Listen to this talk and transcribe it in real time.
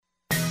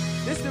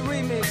This the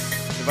remix.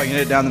 If I can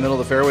hit it down the middle of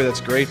the fairway, that's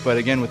great. But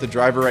again, with the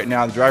driver right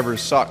now, the driver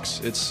sucks.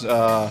 It's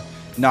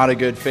not a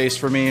good face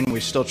for me, and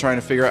we're still trying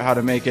to figure out how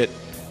to make it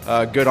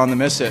good on the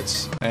miss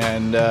hits.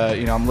 And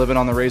I'm living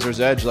on the razor's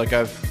edge, like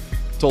I've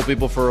told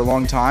people for a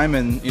long time.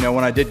 And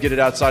when I did get it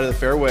outside of the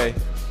fairway,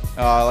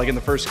 like in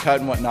the first cut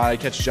and whatnot, I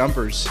catch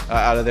jumpers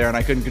out of there, and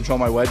I couldn't control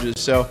my wedges.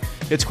 So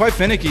it's quite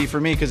finicky for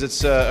me because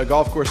it's a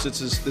golf course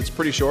that's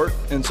pretty short.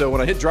 And so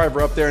when I hit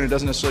driver up there and it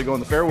doesn't necessarily go in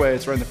the fairway,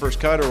 it's right in the first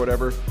cut or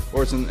whatever,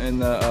 or it's in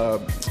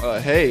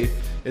the hay,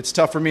 it's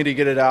tough for me to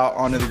get it out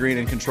onto the green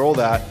and control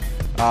that.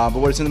 But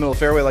when it's in the middle of the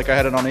fairway, like I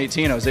had it on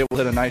 18, I was able to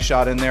hit a nice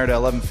shot in there to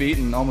 11 feet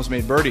and almost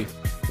made birdie.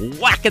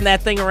 Whacking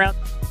that thing around.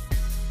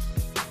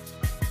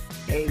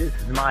 Hey, this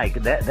is Mike.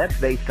 That's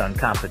based on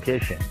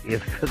competition.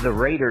 If the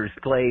Raiders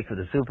play for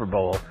the Super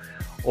Bowl,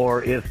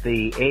 or if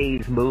the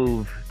A's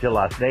move to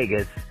Las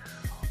Vegas,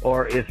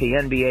 or if the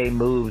NBA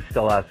moves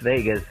to Las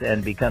Vegas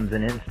and becomes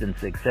an instant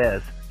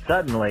success,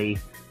 suddenly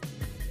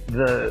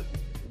the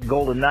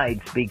Golden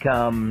Knights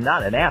become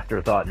not an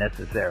afterthought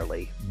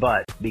necessarily,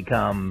 but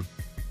become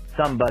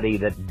somebody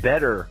that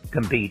better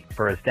compete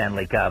for a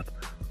Stanley Cup,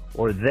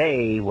 or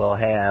they will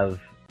have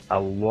a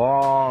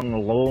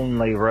long,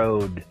 lonely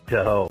road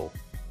to hoe.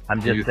 I'm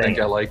just saying. You think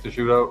I like the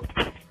shootout?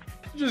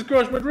 You just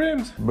crushed my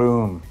dreams.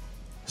 Boom.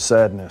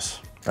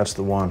 Sadness. That's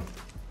the one.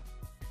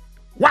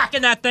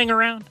 Whacking that thing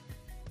around.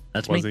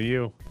 That's me. Wasn't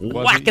you.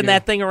 Whacking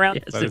that thing around.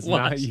 Yes, that is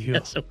not you.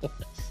 Yes, it was.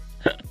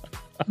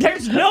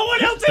 There's no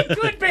one else it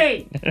could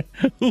be.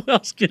 Who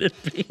else could it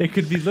be? It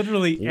could be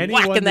literally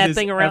anyone Whacking that that has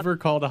thing around. ever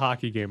called a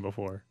hockey game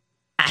before.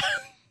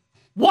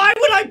 Why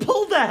would I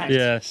pull that?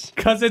 Yes.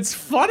 Because it's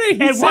funny. He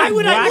And why said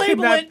would I whacking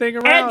label that it thing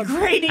Ed around.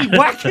 Grady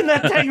whacking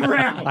that thing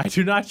around? I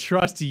do not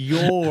trust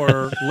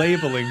your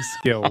labeling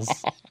skills.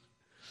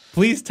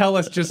 Please tell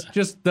us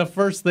just the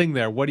first thing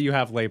there. What do you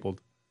have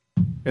labeled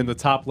in the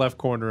top left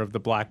corner of the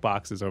black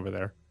boxes over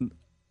there?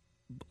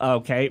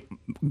 Okay,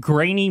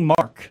 Grainy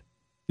Mark.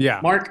 Yeah.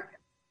 Mark.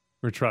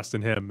 We're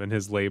trusting him and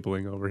his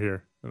labeling over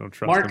here. I don't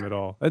trust Mark. him at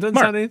all. It doesn't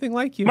Mark. sound anything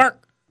like you.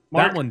 Mark.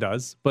 That one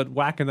does, but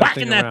whacking that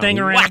Whacking that thing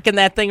around. Whacking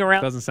that thing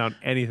around. doesn't sound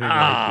anything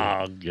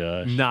like Oh, you.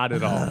 gosh. Not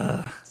at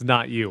all. It's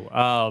not you. We're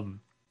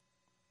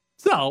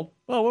talking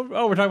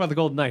about the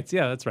Golden Knights.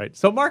 Yeah, that's right.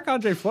 So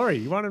Marc-Andre Fleury,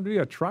 you want him to be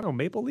a Toronto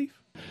Maple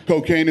Leaf?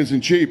 Cocaine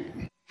isn't cheap.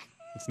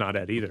 It's not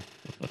Ed either.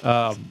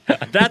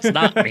 That's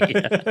not me.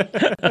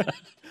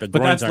 The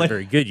groins aren't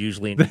very good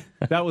usually.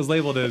 That was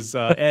labeled as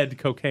Ed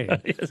Cocaine.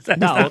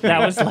 No,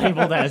 that was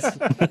labeled as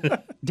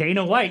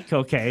Dana White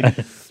cocaine.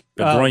 The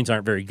groins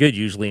aren't very good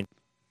usually.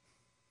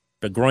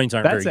 The groins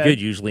aren't very Ed. good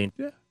usually.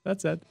 Yeah,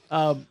 that's Ed.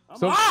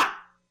 So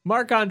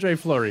Marc-Andre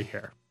Fleury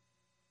here.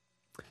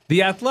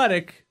 The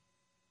Athletic,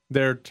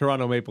 their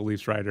Toronto Maple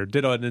Leafs writer,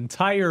 did an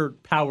entire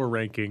power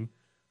ranking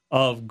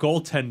of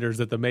goaltenders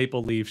that the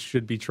Maple Leafs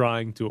should be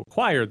trying to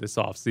acquire this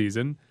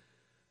offseason.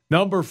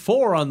 Number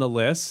 4 on the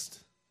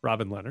list,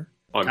 Robin Lehner.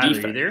 On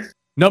defense.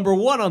 Number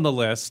 1 on the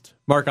list,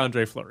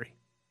 Marc-Andre Fleury.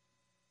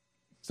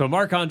 So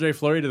Marc-Andre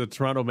Fleury to the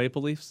Toronto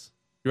Maple Leafs.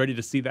 You ready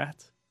to see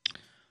that?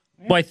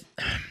 Well,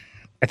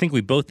 I think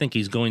we both think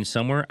he's going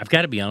somewhere. I've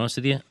got to be honest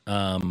with you.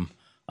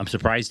 I'm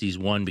surprised he's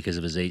won because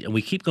of his age, and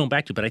we keep going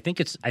back to it. But I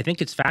think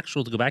it's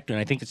factual to go back to, and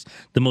I think it's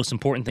the most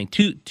important thing.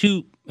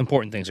 Two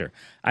important things here.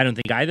 I don't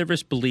think either of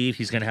us believe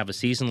he's going to have a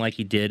season like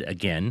he did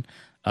again,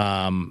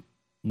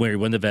 where he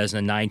won the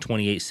Vezina,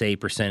 928 save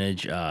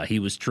percentage. He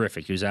was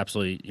terrific. He was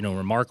absolutely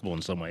remarkable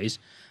in some ways.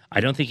 I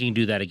don't think he can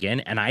do that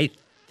again, and I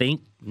think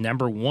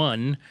number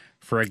 1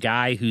 for a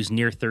guy who's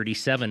near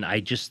 37. I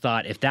just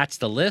thought if that's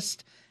the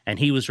list and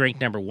he was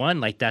ranked number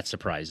 1, like that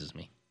surprises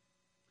me.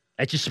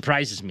 It just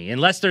surprises me.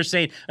 Unless they're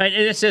saying, and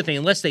that's the other thing,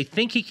 unless they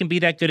think he can be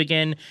that good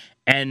again,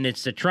 and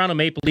it's the Toronto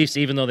Maple Leafs,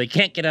 even though they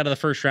can't get out of the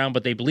first round,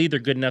 but they believe they're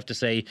good enough to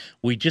say,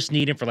 we just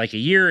need him for like a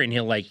year, and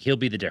he'll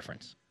be the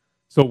difference.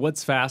 So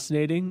what's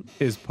fascinating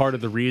is part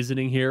of the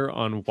reasoning here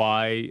on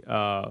why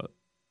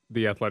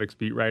the Athletics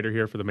beat writer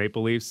here for the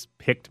Maple Leafs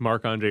picked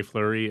Marc-Andre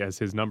Fleury as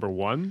his number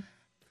 1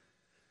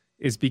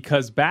 is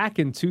because back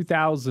in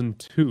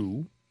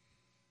 2002,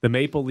 the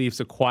Maple Leafs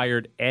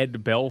acquired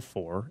Ed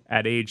Belfour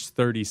at age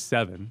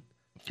 37.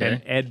 Okay.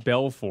 And Ed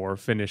Belfour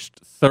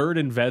finished 3rd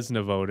in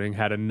Vezina voting,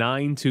 had a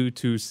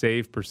 .922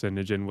 save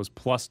percentage, and was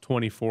plus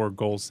 24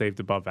 goals saved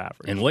above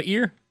average. In what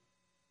year?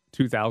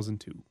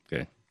 2002.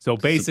 Okay. So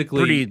basically,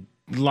 pretty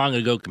long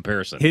ago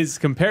comparison. His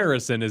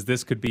comparison is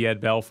this could be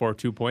Ed Belfour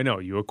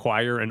 2.0. You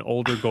acquire an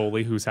older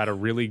goalie who's had a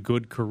really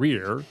good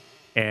career,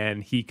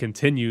 and he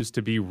continues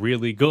to be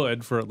really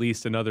good for at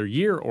least another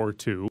year or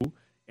two,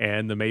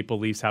 and the Maple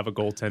Leafs have a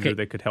goaltender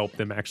that could help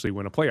them actually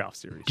win a playoff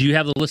series. Do you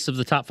have the list of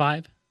the top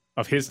 5?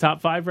 Of his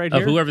top 5 right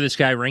here? Of whoever this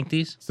guy ranked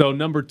these? So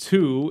number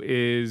 2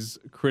 is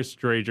Chris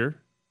Drager,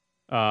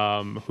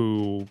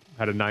 who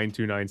had a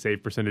 .929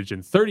 save percentage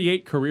in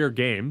 38 career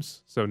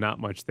games, so not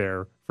much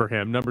there for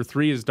him. Number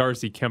 3 is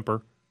Darcy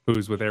Kemper,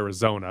 who's with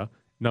Arizona.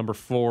 Number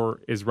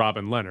 4 is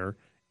Robin Lehner.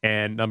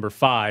 And number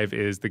 5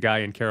 is the guy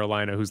in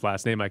Carolina whose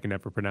last name I can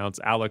never pronounce,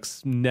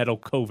 Alex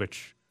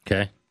Nedeljkovic.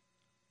 Okay.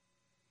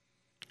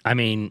 I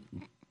mean,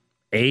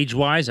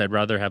 Age-wise, I'd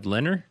rather have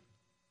Leonard.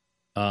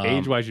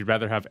 Age-wise, you'd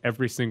rather have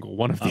every single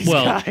one of these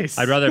guys.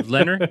 I'd rather have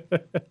Leonard.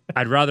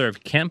 I'd rather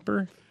have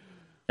Kemper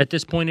at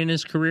this point in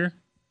his career.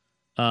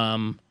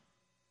 Who's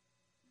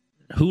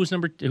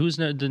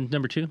the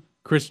number two?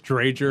 Chris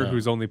Drager,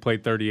 who's only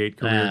played 38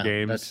 career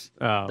games.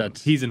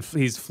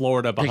 He's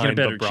Florida behind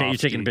Bobrovsky. You're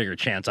taking a bigger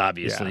chance,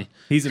 obviously. Yeah.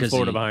 He's in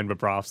Florida behind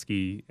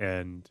Bobrovsky,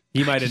 and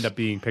he might end up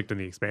being picked in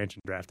the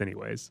expansion draft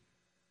anyways.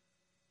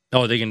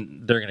 Oh, they're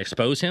gonna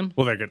expose him?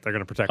 Well, they're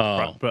gonna protect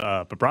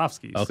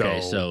Bobrovsky. Okay,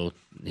 so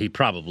he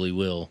probably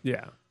will.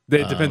 Yeah,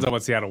 it depends on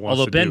what Seattle wants.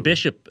 Although to Ben do.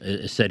 Bishop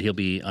said he'll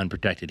be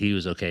unprotected, he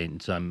was okay, and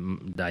so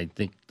I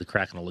think the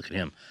Kraken will look at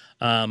him.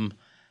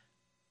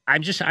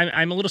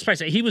 I'm a little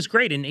surprised. He was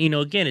great, and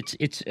again,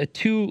 it's a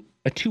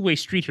two-way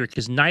street here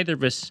because neither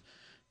of us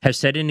have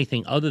said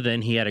anything other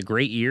than he had a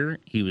great year.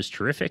 He was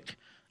terrific.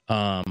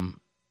 The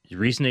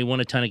reason they won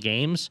a ton of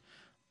games,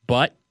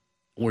 but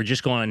we're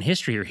just going on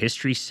history here.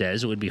 History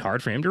says it would be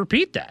hard for him to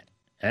repeat that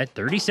at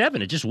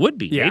 37. It just would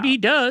be. Yeah. Maybe he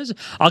does.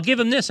 I'll give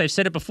him this. I've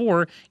said it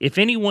before. If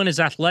anyone is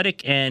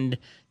athletic and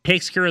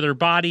takes care of their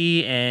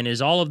body and is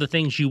all of the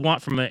things you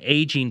want from an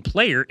aging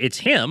player, it's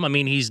him. I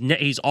mean,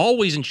 he's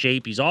always in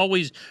shape. He's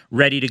always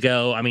ready to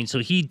go. I mean, so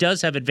he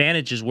does have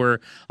advantages where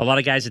a lot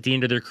of guys at the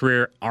end of their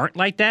career aren't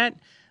like that.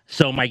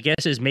 So my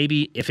guess is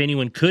maybe if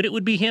anyone could, it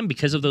would be him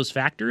because of those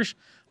factors.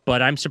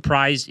 But I'm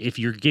surprised if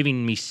you're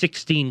giving me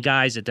 16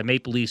 guys that the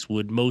Maple Leafs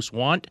would most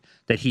want,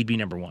 that he'd be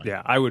number one.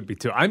 Yeah, I would be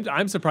too.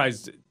 I'm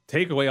surprised.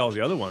 Take away all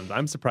the other ones.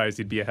 I'm surprised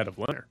he'd be ahead of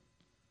Leonard.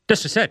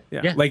 Just as I said.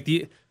 Yeah.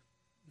 Yeah.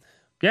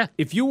 Yeah.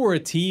 If you were a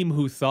team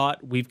who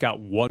thought we've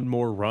got one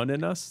more run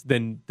in us,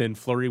 then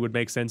Fleury would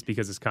make sense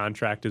because his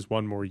contract is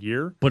one more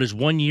year. But is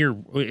one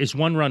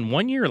run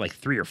 1 year or like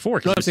 3 or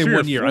 4? No, I'm saying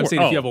 1 year. I'm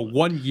saying if you have a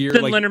 1 year,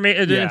 then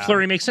then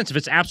Fleury makes sense if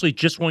it's absolutely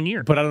just 1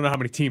 year. But I don't know how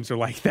many teams are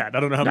like that. I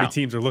don't know how many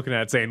teams are looking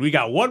at it saying we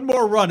got one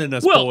more run in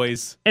us,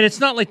 boys. And it's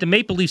not like the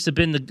Maple Leafs have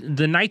been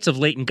the Knights of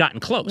late and gotten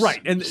close,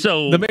 right? And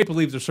so the Maple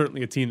Leafs are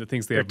certainly a team that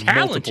thinks they have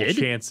multiple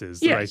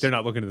chances. Yes. Right? They're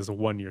not looking at this as a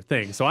 1 year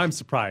thing. So I'm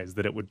surprised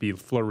that it would be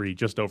Fleury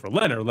just over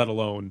Leonard, let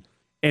alone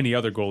any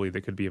other goalie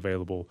that could be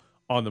available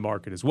on the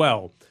market as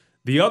well.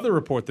 The other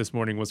report this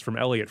morning was from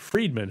Elliot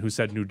Friedman, who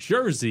said New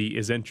Jersey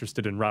is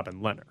interested in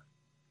Robin Leonard.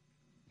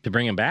 To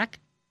bring him back?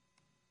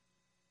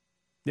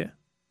 Yeah.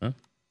 Huh?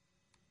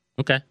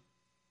 Okay.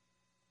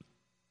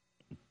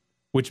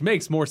 Which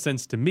makes more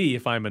sense to me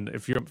if I'm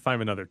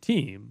another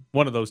team.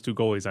 One of those two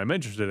goalies I'm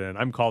interested in,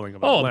 I'm calling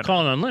about Leonard. I'm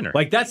calling on Leonard.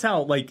 Like that's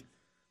how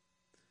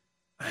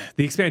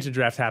the expansion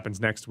draft happens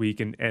next week,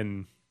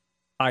 and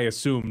I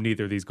assume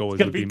neither of these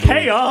goalies would be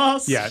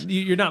chaos. Yeah,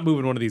 you're not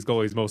moving one of these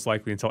goalies most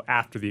likely until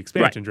after the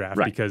expansion draft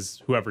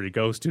because whoever he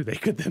goes to, they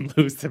could then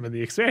lose him in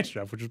the expansion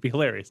draft, which would be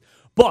hilarious.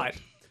 But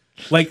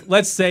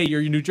let's say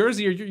you're New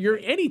Jersey or you're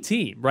any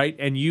team, right?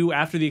 And you,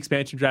 after the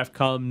expansion draft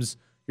comes,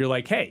 you're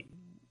like, hey,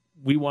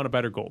 we want a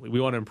better goalie.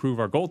 We want to improve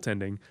our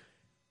goaltending.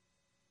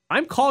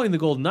 I'm calling the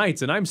Golden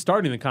Knights, and I'm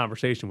starting the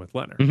conversation with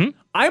Leonard. Mm-hmm.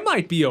 I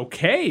might be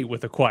okay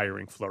with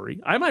acquiring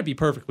Fleury. I might be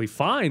perfectly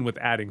fine with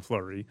adding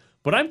Fleury,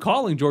 but I'm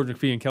calling George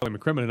McPhee and Kelly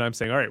McCrimmon, and I'm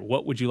saying, all right,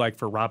 what would you like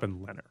for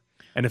Robin Leonard?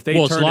 And if they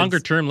it's longer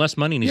term, less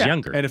money, and he's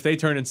younger. And if they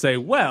turn and say,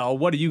 well,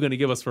 what are you going to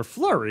give us for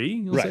Fleury?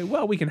 You'll say,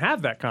 well, we can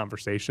have that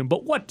conversation,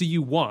 but what do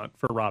you want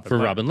for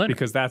Robin Leonard?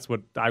 Because that's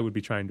what I would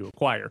be trying to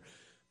acquire.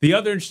 The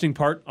other interesting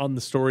part on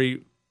the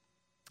story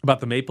about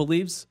the Maple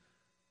Leafs,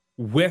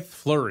 with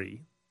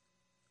Fleury,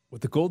 would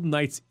the Golden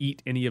Knights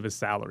eat any of his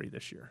salary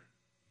this year?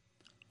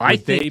 I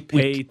think they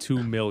pay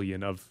 $2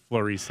 million of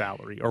Fleury's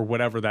salary, or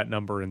whatever that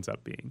number ends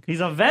up being. He's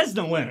a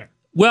Vezina winner.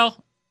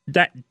 Well,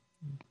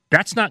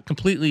 that's not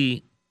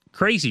completely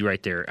crazy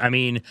right there. I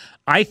mean,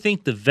 I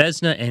think the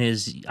Vezina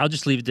and I'll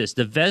just leave it this.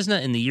 The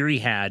Vezina and the year he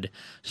had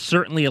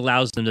certainly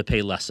allows them to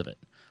pay less of it.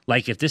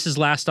 Like if this is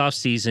last off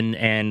season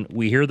and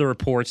we hear the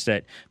reports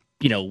that,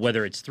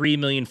 whether it's $3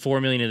 million,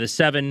 $4 million of the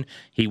 7,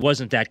 he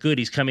wasn't that good.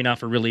 He's coming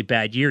off a really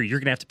bad year. You're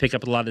going to have to pick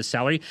up a lot of his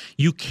salary.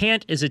 You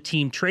can't, as a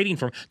team, trading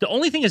for him. The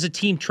only thing as a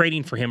team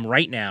trading for him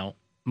right now,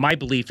 my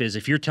belief is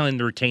if you're telling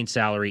the retained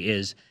salary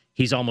is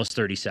he's almost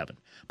 37.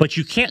 But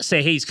you can't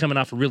say, hey, he's coming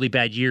off a really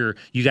bad year.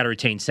 You got to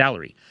retain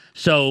salary.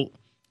 So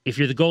if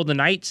you're the Golden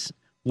Knights,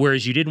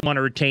 whereas you didn't want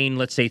to retain,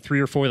 let's say, 3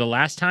 or 4 the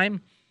last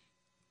time,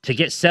 to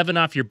get 7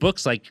 off your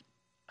books, like,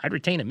 I'd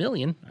retain $1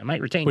 million. I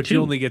might retain 2. But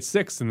you only get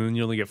 6, and then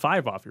you only get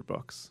 5 off your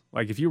books.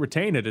 Like if you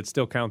retain it, it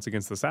still counts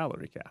against the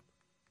salary cap.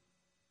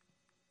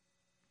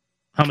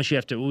 How much you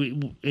have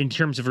to, in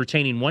terms of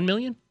retaining $1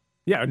 million?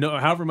 Yeah, no.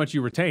 However much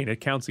you retain,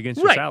 it counts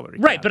against your salary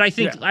cap. Right, but I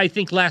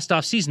think last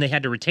off season they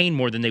had to retain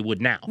more than they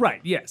would now. Right.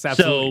 Yes,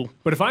 absolutely.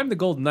 But if I'm the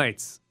Golden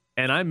Knights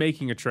and I'm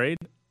making a trade,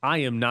 I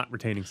am not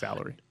retaining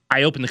salary.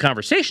 I open the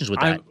conversations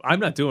with that. I'm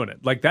not doing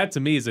it. Like that to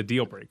me is a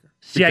deal breaker.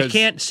 See, I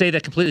can't say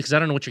that completely because I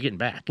don't know what you're getting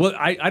back. Well,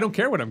 I don't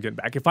care what I'm getting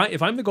back.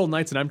 If I'm the Golden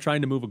Knights and I'm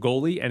trying to move a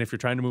goalie, and if you're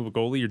trying to move a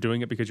goalie, you're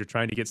doing it because you're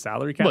trying to get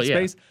salary cap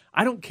space.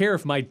 I don't care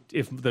if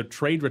the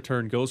trade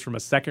return goes from a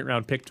 2nd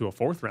round pick to a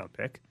 4th round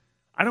pick.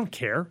 I don't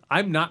care.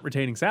 I'm not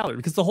retaining salary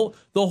because the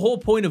whole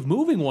point of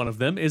moving one of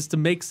them is to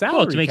make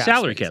salary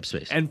cap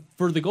space. And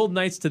for the Golden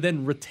Knights to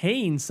then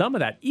retain some of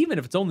that, even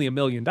if it's only $1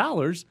 million,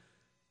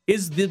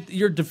 is that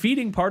you're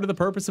defeating part of the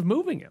purpose of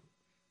moving him.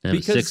 And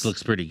because 6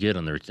 looks pretty good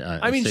on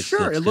the.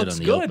 Sure, it looks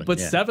good, but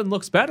 7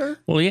 looks better.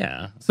 Well,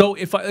 yeah. So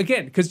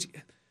because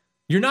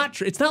you're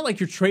not, it's not like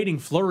you're trading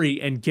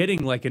Fleury and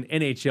getting like an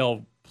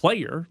NHL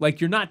player.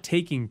 Like you're not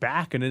taking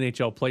back an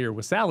NHL player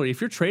with salary. If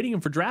you're trading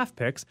him for draft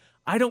picks,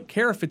 I don't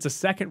care if it's a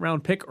 2nd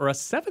round pick or a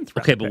 7th round pick.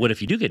 Okay, but what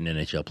if you do get an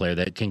NHL player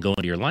that can go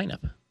into your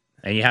lineup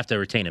and you have to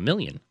retain $1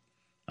 million?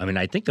 I mean,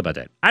 I think about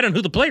that. I don't know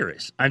who the player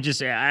is. I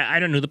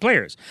don't know who the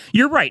player is.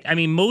 You're right. I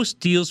mean, most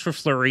deals for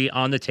Fleury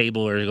on the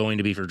table are going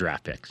to be for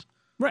draft picks.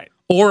 Right.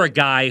 Or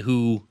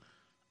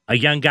a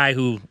young guy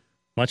who,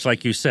 much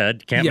like you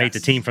said, can't make the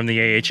team from the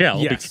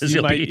AHL because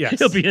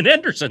he'll be an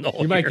Anderson the whole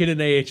year. You might get an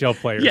AHL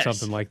player or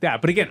something like that.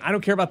 But again, I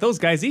don't care about those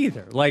guys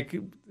either. Like,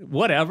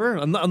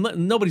 whatever.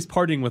 Nobody's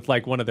partying with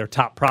like one of their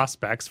top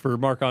prospects for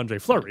Marc-Andre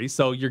Fleury.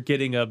 So you're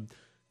getting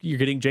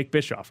Jake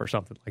Bischoff or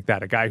something like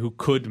that, a guy who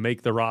could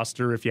make the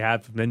roster if you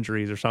have some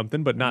injuries or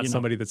something, but not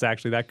somebody that's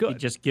actually that good. You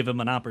just give him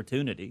an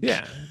opportunity.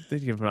 Yeah, they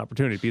give him an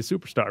opportunity to be a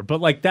superstar.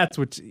 But like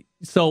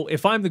so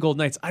if I'm the Golden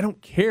Knights, I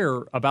don't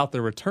care about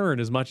the return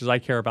as much as I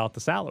care about the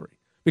salary.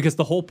 Because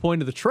the whole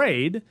point of the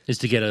trade is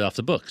to get it off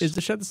the books, is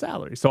to shed the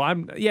salary. So I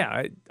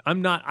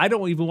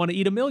don't even want to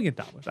eat $1 million.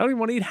 I don't even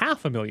want to eat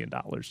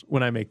 $500,000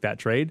 when I make that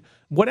trade.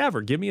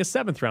 Whatever, give me a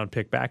 7th round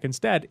pick back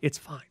instead. It's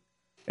fine.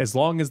 As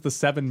long as the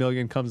 $7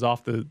 million comes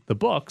off the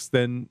books,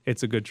 then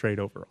it's a good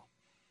trade overall.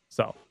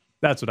 So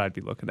that's what I'd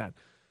be looking at.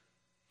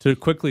 To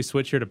quickly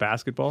switch here to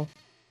basketball,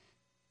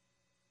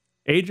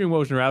 Adrian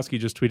Wojnarowski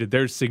just tweeted,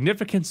 "There's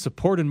significant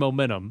support and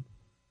momentum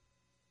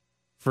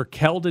for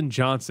Keldon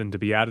Johnson to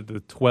be added to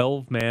the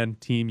 12-man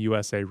Team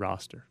USA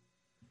roster."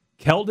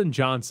 Keldon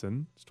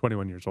Johnson is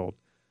 21 years old,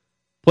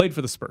 played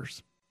for the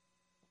Spurs.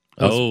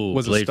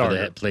 Was played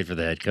for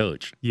the head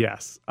coach.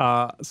 Yes.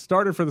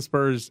 Started for the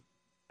Spurs,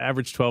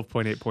 averaged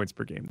 12.8 points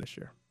per game this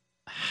year.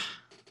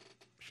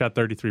 Shot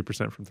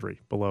 33% from 3,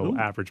 below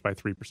average by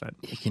 3%.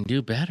 He can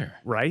do better.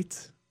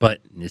 Right?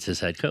 But it's his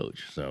head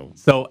coach.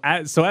 So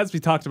as we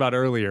talked about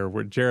earlier,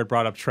 where Jared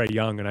brought up Trae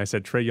Young, and I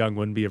said Trae Young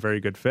wouldn't be a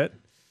very good fit,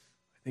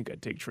 I think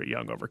I'd take Trae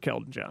Young over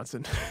Keldon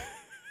Johnson.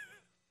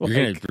 You're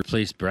going to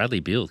replace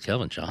Bradley Beal with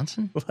Keldon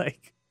Johnson?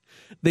 Like,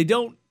 they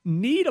don't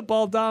need a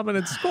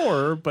ball-dominant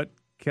scorer, but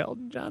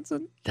Keldon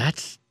Johnson?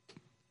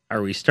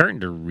 Are we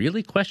starting to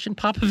really question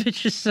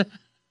Popovich's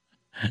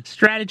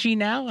strategy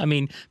now? I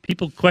mean,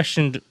 people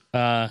questioned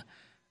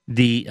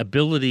the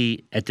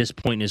ability at this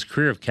point in his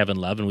career of Kevin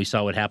Love, and we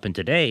saw what happened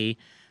today.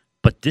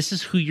 But this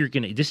is who you're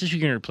going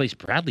to replace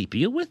Bradley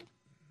Beal with?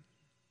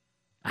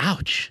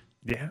 Ouch.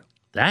 Yeah.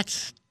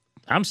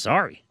 I'm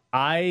sorry.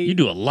 You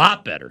do a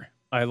lot better.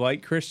 I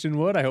like Christian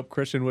Wood. I hope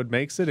Christian Wood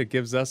makes it. It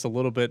gives us a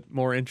little bit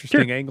more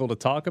interesting angle to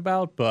talk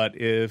about. But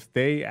if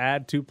they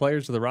add 2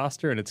 players to the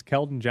roster and it's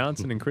Keldon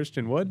Johnson and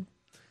Christian Wood,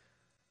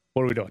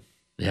 what are we doing?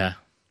 Yeah.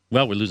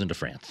 Well, we're losing to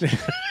France.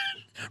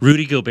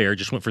 Rudy Gobert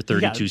just went for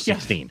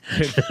 32-16.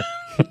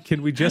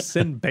 Can we just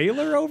send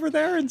Baylor over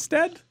there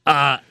instead?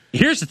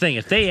 Here's the thing.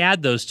 If they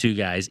add those 2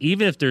 guys,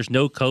 even if there's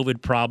no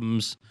COVID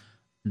problems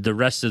the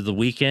rest of the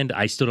weekend,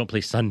 I still don't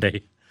play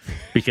Sunday.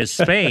 Because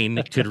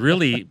Spain could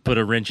really put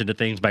a wrench into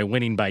things by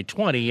winning by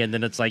 20, and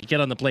then it's like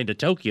get on the plane to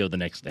Tokyo the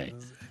next day.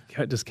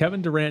 Does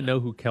Kevin Durant know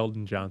who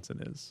Keldon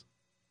Johnson is?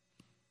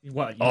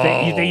 What,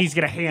 you think he's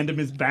going to hand him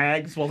his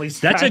bags while he's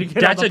trying to get on the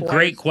That's a plane?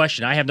 great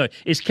question. I have no.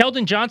 Is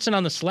Keldon Johnson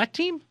on the select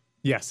team?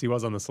 Yes, he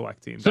was on the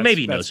select team. So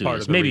maybe he knows who he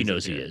is. Maybe he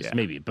knows who he is. Yeah.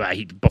 Maybe,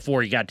 but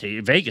before he got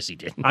to Vegas, he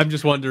didn't. I'm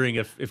just wondering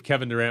if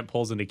Kevin Durant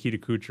pulls a Nikita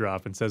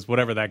Kucherov and says,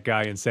 "Whatever that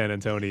guy in San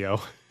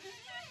Antonio."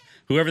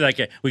 Whoever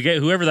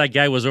that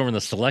guy was over in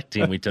the select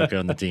team we took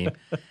on the team.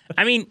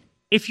 I mean,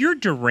 if you're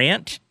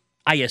Durant,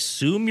 I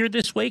assume you're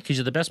this way because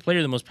you're the best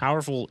player, the most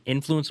powerful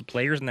influence of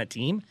players in that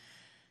team.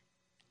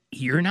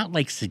 You're not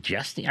like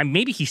suggesting.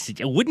 Maybe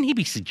wouldn't he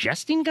be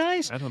suggesting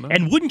guys? I don't know.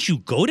 And wouldn't you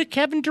go to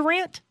Kevin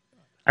Durant?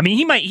 I mean,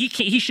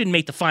 he shouldn't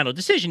make the final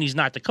decision. He's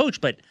not the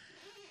coach, but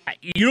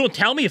you don't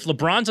tell me if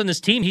LeBron's on this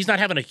team, he's not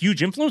having a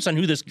huge influence on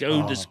who this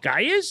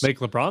guy is. Make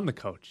LeBron the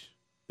coach.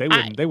 They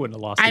wouldn't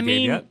have lost the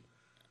game yet.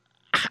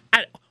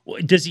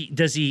 Does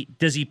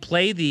he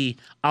play the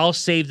I'll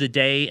save the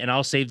day and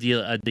I'll save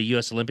the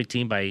U.S. Olympic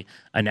team by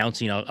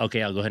announcing I'll go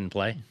ahead and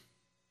play?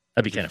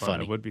 That'd be kind of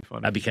funny. It would be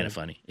funny. That'd be kind of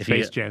funny.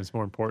 Space Jam's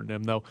more important to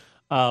him, though.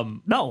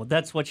 No,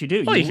 that's what you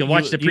do. Well, you can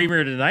watch the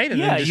premiere tonight and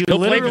then just go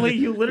play for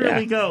you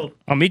literally go.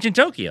 I'll meet you in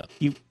Tokyo.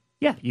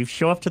 You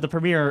show up to the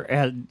premiere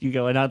and you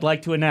go, and I'd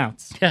like to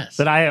announce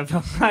that I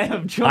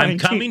have joined. I'm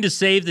coming to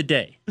save the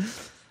day.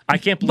 I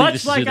can't believe much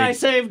this like is I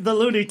saved the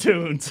Looney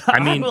Tunes.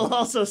 I will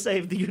also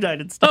save the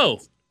United States. Oh,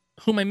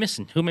 who am I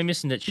missing?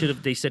 That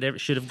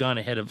should have gone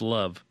ahead of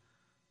Love?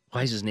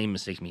 Why is his name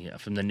mistaking me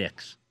from the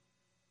Knicks?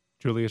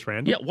 Julius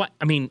Randle? Yeah, what?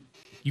 I mean,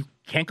 you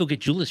can't go get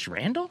Julius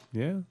Randle?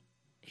 Yeah.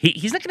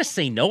 He's not going to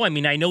say no. I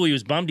mean, I know he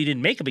was bummed he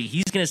didn't make it, but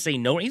he's going to say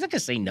no. He's not going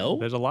to say no.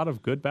 There's a lot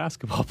of good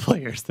basketball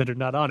players that are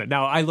not on it.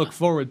 Now, I look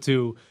forward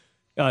to,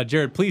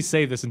 Jared, please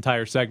save this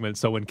entire segment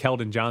so when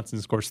Keldon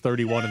Johnson scores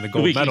 31 in the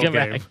gold medal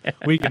game,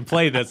 we can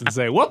play this and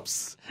say,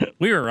 whoops.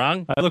 We were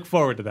wrong. I look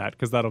forward to that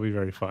because that'll be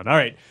very fun. All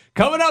right,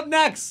 coming up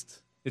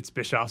next, it's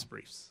Bischoff's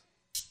Briefs.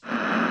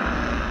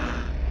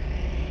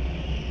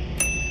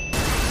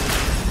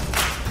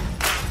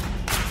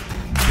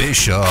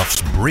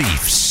 Bischoff's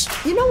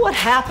Briefs. You know what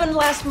happened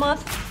last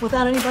month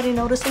without anybody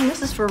noticing?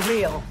 This is for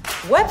real.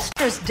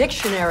 Webster's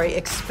dictionary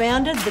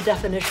expanded the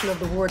definition of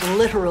the word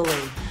literally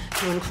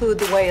to include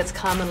the way it's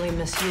commonly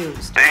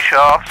misused.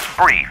 Bischoff's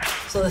Briefs.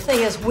 So the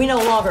thing is, we no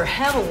longer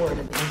have a word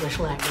in the English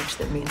language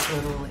that means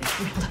literally.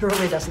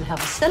 Literally doesn't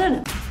have a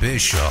synonym.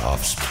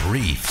 Bischoff's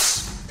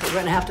Briefs. So we're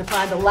going to have to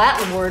find a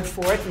Latin word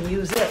for it and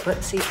use it.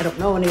 But see, I don't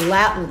know any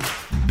Latin.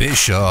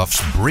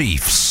 Bischoff's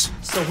Briefs.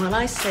 So when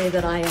I say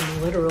that I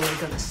am literally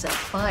going to set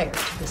fire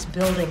to this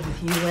building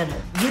with you in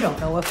it, you don't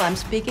know if I'm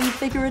speaking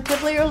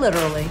figuratively or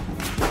literally.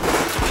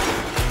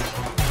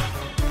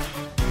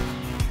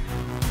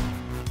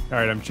 All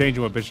right, I'm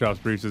changing what Bischoff's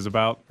Briefs is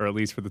about, or at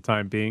least for the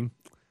time being.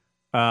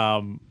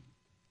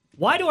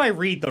 Why do I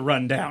read the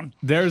rundown?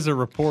 There's a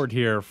report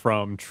here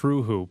from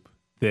True Hoop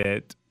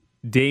that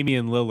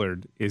Damian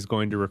Lillard is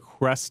going to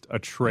request a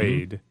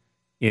trade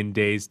in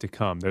days to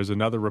come. There's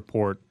another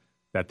report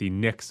that the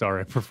Knicks are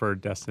a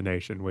preferred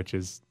destination, which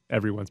is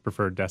everyone's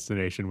preferred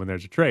destination when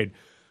there's a trade.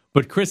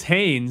 But Chris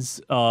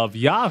Haynes of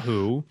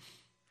Yahoo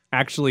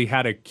actually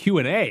had a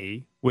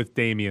Q&A with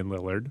Damian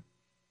Lillard.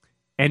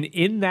 And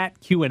in that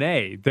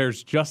Q&A,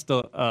 there's just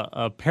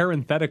a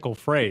parenthetical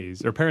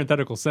phrase or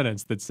parenthetical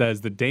sentence that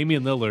says that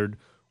Damian Lillard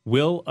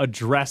will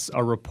address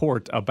a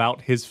report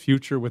about his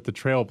future with the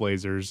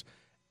Trailblazers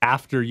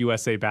after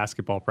USA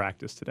basketball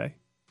practice today.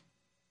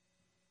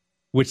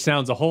 Which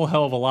sounds a whole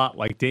hell of a lot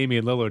like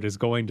Damian Lillard is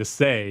going to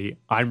say,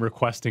 I'm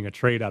requesting a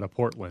trade out of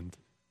Portland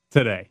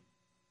today.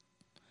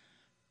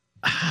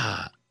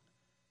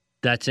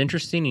 That's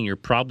interesting, and you're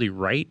probably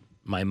right.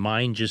 My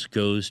mind just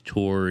goes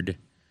toward,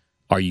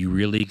 are you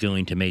really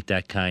going to make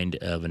that kind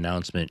of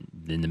announcement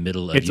in the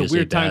middle of It's USA a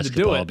weird time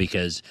basketball? to do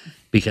it.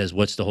 Because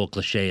what's the whole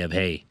cliche of,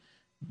 hey,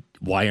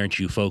 why aren't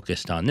you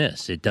focused on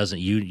this? It doesn't.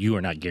 You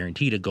are not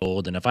guaranteed a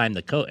gold. And if I'm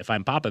if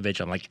I'm Popovich,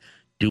 I'm like,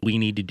 do we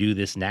need to do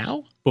this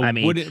now? But I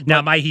mean,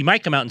 he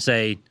might come out and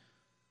say,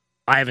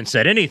 I haven't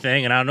said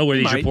anything, and I don't know where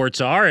these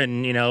reports are,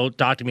 and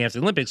talk to me after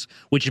the Olympics,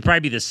 which would probably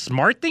be the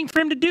smart thing for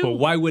him to do. But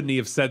why wouldn't he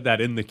have said that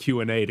in the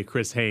Q&A to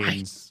Chris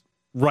Haynes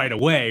right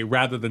away,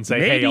 rather than say,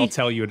 "Hey, I'll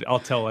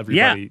tell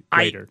everybody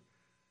later"?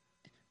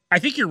 I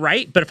think you're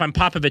right, but if I'm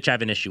Popovich, I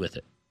have an issue with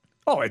it.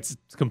 Oh, it's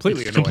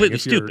completely annoying. Completely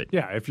stupid.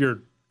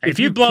 If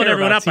you've blown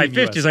everyone up by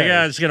 50, it's like,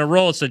 it's going to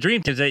roll. It's the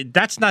dream team.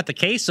 That's not the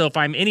case. So if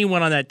I'm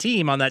anyone on that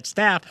team, on that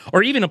staff,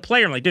 or even a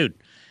player, I'm like, dude,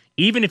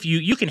 even if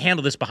you can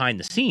handle this behind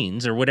the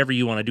scenes or whatever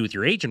you want to do with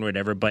your agent or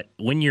whatever, but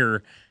when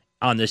you're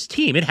on this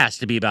team, it has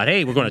to be about,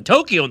 hey, we're going to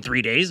Tokyo in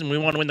 3 days and we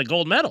want to win the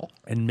gold medal.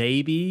 And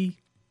maybe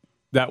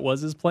that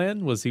was his plan.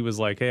 He was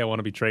like, hey, I want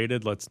to be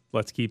traded. Let's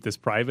keep this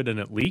private, and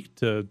it leaked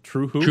to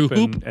True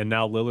Hoop. And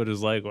now Lillard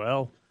is like,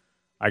 well,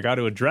 I got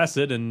to address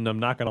it, and I'm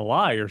not going to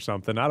lie or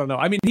something. I don't know.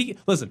 I mean,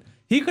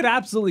 he could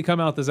absolutely come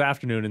out this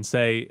afternoon and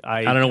say,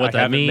 I don't know what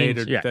that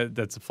means.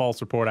 That's a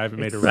false report. I haven't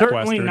made a request or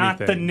anything. Certainly not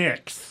the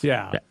Knicks.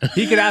 Yeah.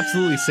 He could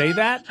absolutely say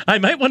that. I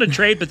might want to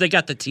trade, but they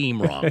got the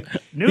team wrong.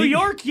 New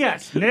York,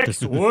 yes.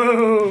 Knicks,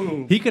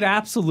 whoa. He could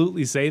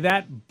absolutely say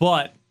that,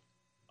 but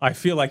I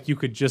feel like you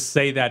could just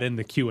say that in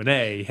the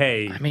Q&A.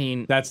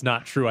 Hey, that's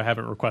not true. I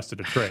haven't requested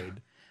a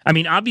trade. I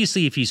mean,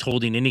 obviously, if he's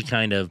holding any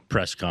kind of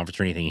press conference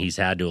or anything, he's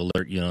had to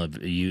alert,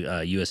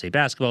 USA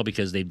Basketball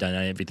because they've done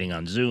everything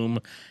on Zoom,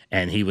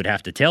 and he would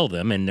have to tell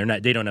them. And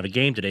they don't have a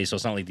game today, so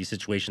it's not like these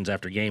situations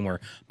after game where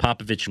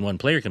Popovich and one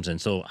player comes in.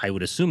 So I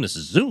would assume this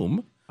is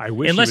Zoom.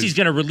 Unless he's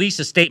going to release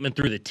a statement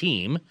through the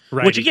team,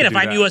 right, which again, if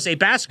I'm USA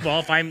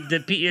Basketball, if I'm the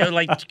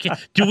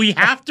do we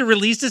have to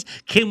release this?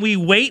 Can we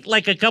wait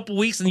like a couple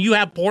weeks and you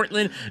have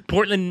Portland,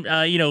 PR,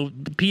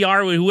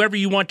 whoever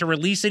you want to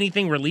release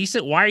anything, release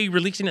it? Why are you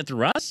releasing it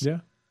through us? Yeah.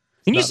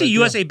 And you see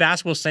USA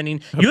Basketball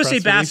sending USA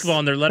Basketball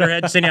on their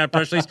letterhead sending out a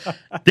press release.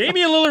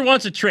 Damian Lillard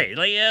wants a trade.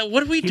 Like,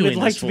 what are we doing? He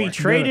would like to be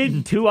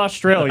traded to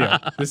Australia.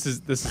 This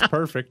is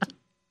perfect.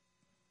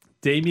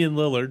 Damian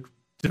Lillard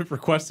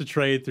request a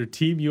trade through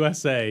Team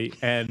USA,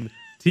 and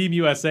Team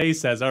USA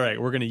says, all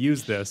right, we're going to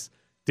use this.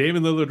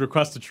 Damian Lillard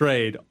requests a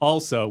trade.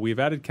 Also, we've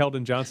added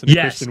Keldon Johnson and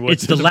Christian Wood.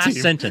 It's the last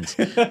sentence.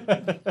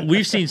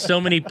 We've seen so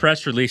many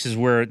press releases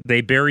where they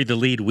bury the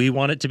lead. We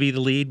want it to be the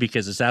lead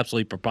because it's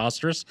absolutely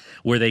preposterous,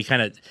 where they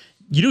kind of,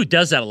 who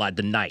does that a lot?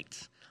 The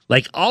Knights.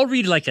 Like, I'll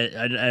read like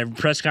a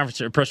press conference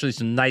or press release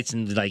from the Knights,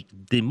 and like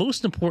the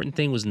most important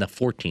thing was in the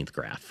 14th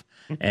graph.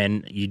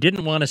 And you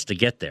didn't want us to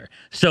get there.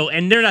 So,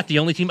 and they're not the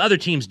only team. Other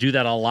teams do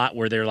that a lot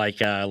where they're like,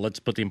 let's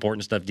put the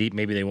important stuff deep.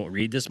 Maybe they won't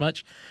read this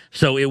much.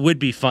 So it would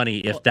be funny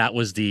if that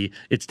was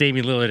it's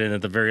Damian Lillard, and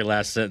at the very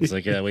last sentence,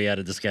 like, we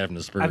added this guy from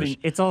the Spurs. I mean,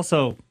 it's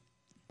also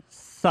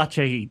such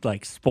a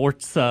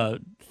sports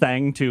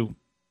thing to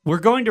We're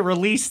going to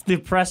release the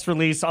press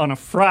release on a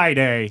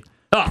Friday.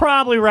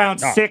 Probably around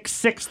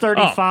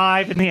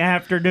 6:35 in the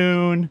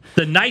afternoon.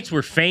 The Knights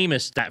were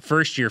famous that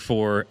first year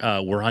for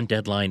we're on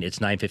deadline. It's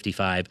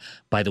 9:55.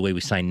 By the way, we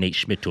signed Nate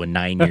Schmidt to a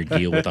 9-year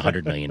deal with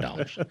 $100 million.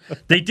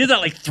 They did that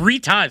like 3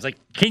 times. Like,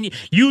 can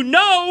you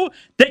know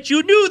that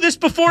you knew this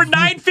before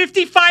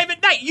 9:55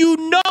 at night? You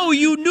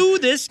knew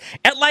this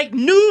at like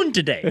noon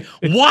today.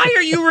 Why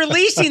are you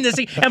releasing this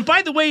thing? And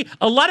by the way,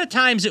 a lot of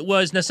times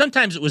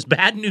sometimes it was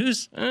bad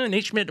news.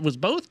 Nate Schmidt was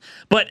both.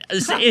 But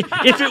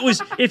if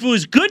it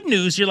was good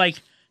news, you're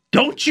like,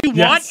 don't you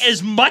want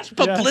as much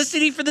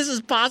publicity for this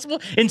as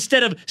possible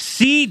instead of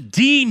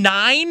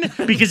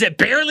CD9 because it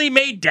barely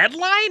made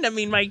deadline? I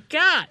mean, my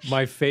gosh.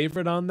 My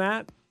favorite on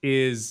that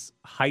is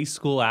high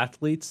school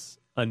athletes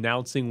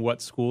announcing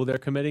what school they're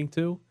committing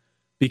to,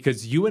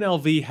 because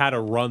UNLV had a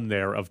run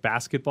there of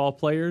basketball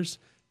players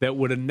that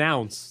would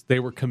announce they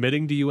were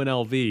committing to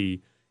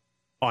UNLV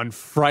on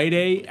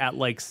Friday at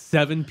like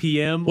 7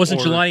 p.m.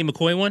 Wasn't Jelani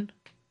McCoy one?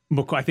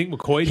 I think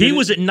McCoy did. He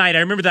was at night. I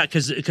remember that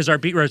because our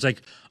beat writer was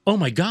like, oh,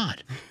 my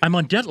God, I'm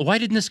on deadline. Why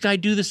didn't this guy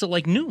do this at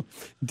like noon?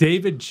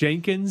 David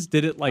Jenkins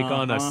did it like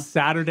on a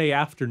Saturday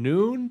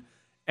afternoon,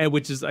 and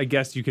which is, I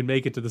guess you can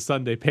make it to the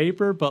Sunday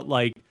paper, but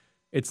like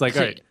it's like,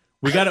 all right,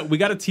 we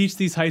gotta teach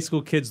these high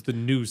school kids the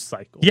news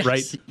cycle,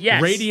 right? Yes.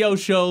 Radio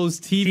shows,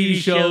 TV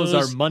shows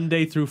are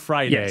Monday through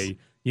Friday. Yes.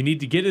 You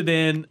need to get it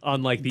in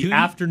on like the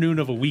afternoon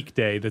of a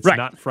weekday that's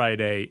not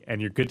Friday,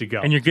 and you're good to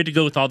go. And you're good to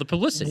go with all the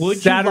publicity. Would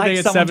Saturday you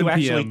like at someone 7 to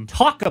actually p.m.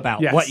 talk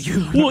about what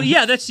you... Well,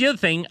 yeah, that's the other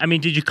thing. I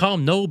mean, did you call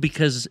him? No,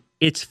 because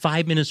it's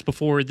 5 minutes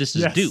before this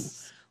is due.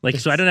 Like,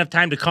 so I don't have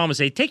time to call him and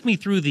say, take me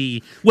through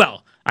the...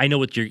 Well, I know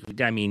what you're...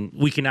 I mean,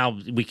 we can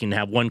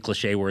have one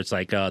cliche where it's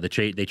like,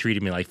 they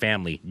treated me like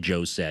family,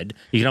 Joe said.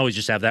 You can always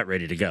just have that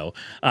ready to go.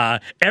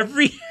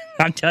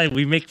 I'm telling you,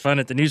 we make fun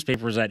at the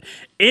newspapers that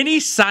any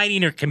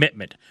signing or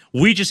commitment,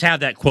 we just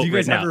have that quote. Do you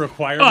guys have a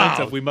requirement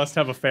of we must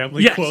have a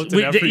family quote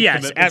in every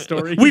commitment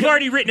story? We've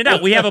already written it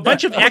out. We have a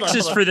bunch of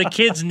X's for the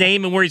kid's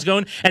name and where he's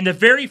going. And the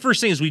very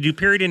first thing is we do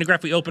period and a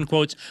graph. We open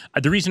quotes.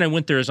 The reason I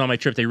went there is on my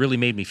trip, they really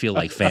made me feel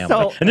like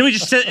family. And then we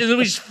just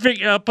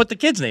put the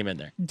kid's name in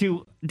there.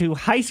 Do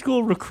high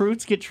school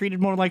recruits get treated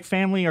more like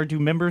family, or do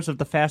members of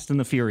the Fast and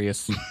the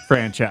Furious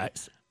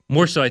franchise?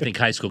 More so, I think,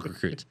 high school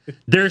recruits.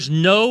 There's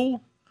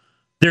no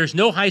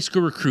high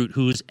school recruit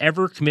who's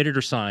ever committed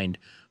or signed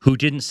who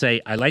didn't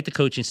say, I like the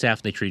coaching staff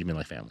and they treated me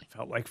like family.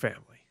 Felt like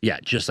family. Yeah,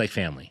 just like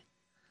family.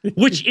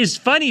 Which is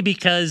funny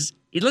because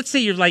let's say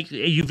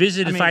you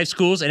visited 5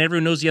 schools and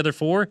everyone knows the other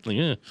 4.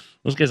 Like,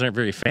 those guys aren't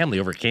very family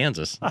over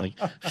Kansas. Like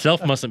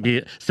Self mustn't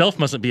be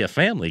a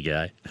family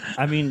guy.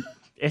 I mean,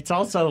 it's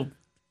also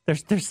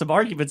there's some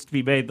arguments to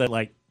be made that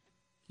like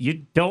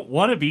you don't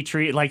want to be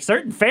treated like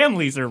certain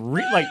families are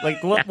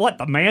like what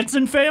the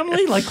Manson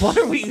family? Like what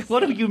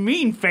do you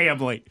mean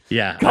family?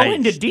 Yeah, go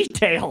into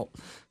detail.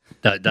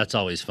 That's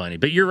always funny,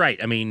 but you're right.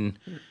 I mean,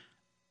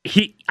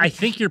 I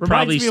think you're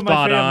probably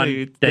spot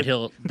on that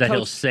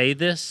he'll say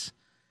this.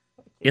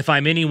 If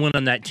I'm anyone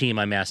on that team,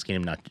 I'm asking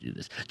him not to do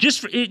this.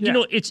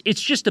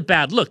 It's just a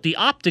bad look. The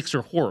optics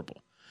are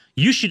horrible.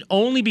 You should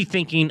only be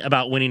thinking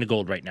about winning a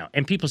gold right now.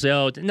 And people say,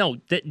 oh, no,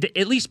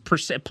 at least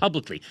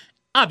publicly.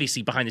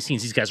 Obviously, behind the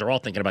scenes, these guys are all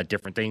thinking about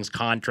different things,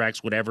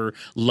 contracts, whatever.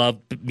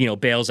 Love,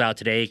 bails out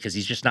today because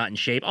he's just not in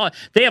shape. Oh,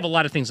 they have a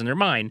lot of things in their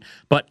mind.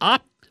 But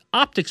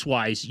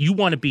optics-wise, you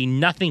want to be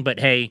nothing but,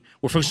 hey,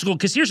 we're from school.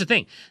 Because here's the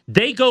thing.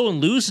 They go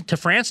and lose to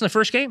France in the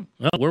first game.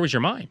 Well, where was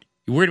your mind?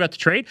 You worried about the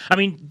trade? I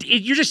mean,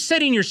 you're just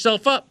setting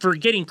yourself up for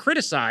getting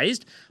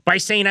criticized by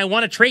saying, I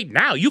want to trade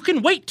now. You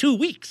can wait 2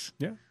 weeks.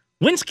 Yeah.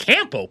 When's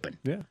camp open?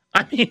 Yeah.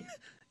 I mean,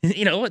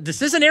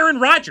 this isn't Aaron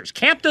Rodgers.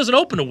 Camp doesn't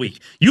open a week.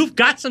 You've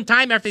got some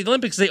time after the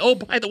Olympics to say, oh,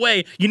 by the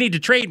way, you need to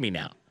trade me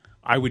now.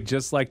 I would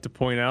just like to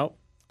point out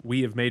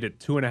we have made it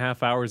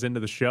 2.5 hours into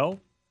the show.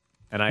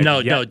 And I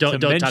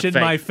don't mention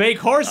my fake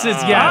horses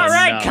yet. All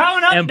right,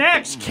 coming up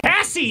next,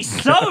 Cassie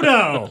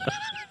Soto.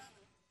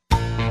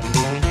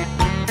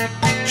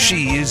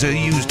 She is a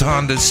used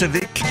Honda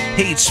Civic,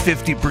 hates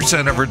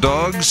 50% of her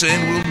dogs,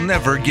 and will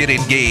never get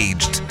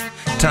engaged.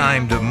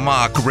 Time to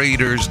mock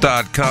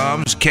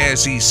Raiders.com's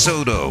Cassie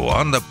Soto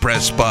on the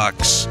press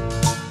box.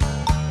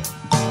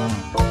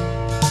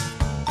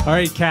 All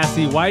right,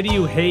 Cassie, why do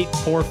you hate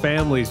poor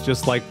families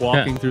just like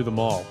walking through the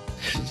mall?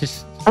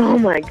 Oh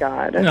my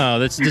God! No,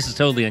 this is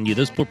totally on you.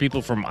 Those poor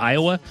people from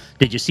Iowa.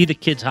 Did you see the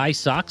kid's high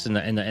socks and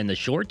the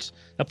shorts?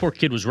 That poor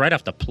kid was right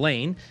off the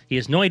plane. He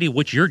has no idea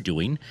what you're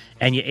doing,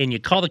 and you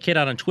call the kid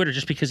out on Twitter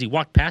just because he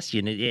walked past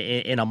you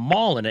in a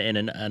mall in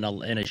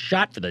a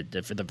shot for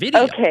the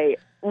video. Okay,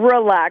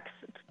 relax,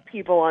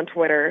 people on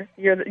Twitter.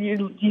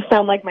 You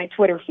sound like my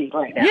Twitter feed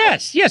right now.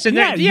 Yes, and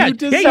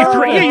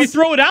you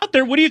throw it out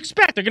there. What do you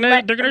expect? They're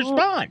gonna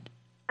respond.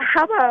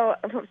 How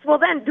about, well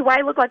then, do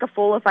I look like a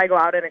fool if I go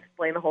out and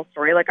explain the whole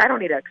story? Like, I don't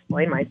need to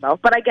explain myself,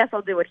 but I guess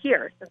I'll do it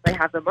here since I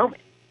have the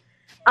moment.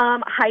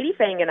 Heidi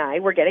Fang and I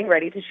were getting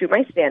ready to shoot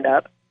my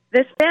stand-up.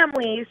 This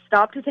family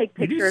stopped to take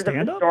pictures of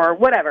the store,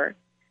 whatever.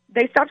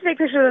 They stop to take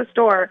pictures of the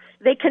store.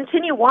 They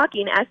continue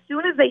walking. As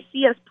soon as they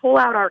see us pull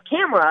out our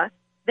camera,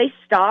 they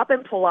stop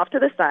and pull off to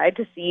the side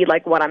to see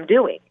like what I'm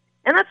doing.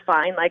 And that's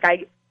fine. Like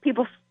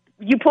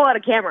you pull out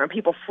a camera and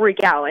people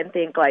freak out and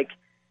think like,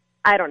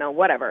 I don't know,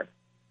 whatever.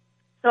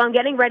 So I'm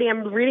getting ready.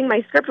 I'm reading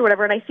my script or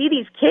whatever, and I see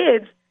these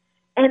kids,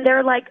 and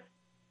they're like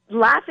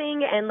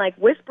laughing and like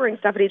whispering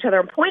stuff at each other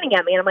and pointing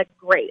at me. And I'm like,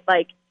 great.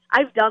 Like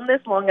I've done this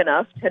long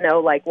enough to know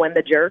like when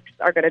the jerks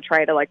are going to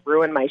try to like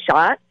ruin my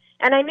shot.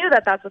 And I knew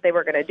that that's what they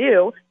were going to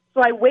do.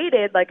 So I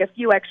waited like a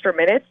few extra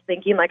minutes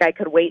thinking like I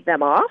could wait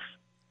them off.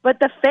 But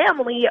the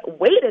family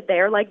waited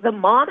there. Like the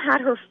mom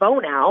had her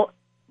phone out,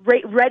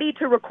 ready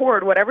to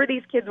record whatever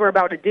these kids were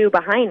about to do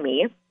behind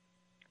me.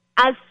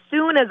 As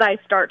soon as I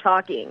start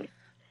talking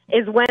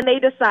is when they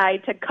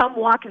decide to come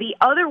walk the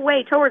other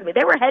way towards me.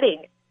 They were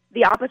heading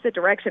the opposite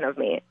direction of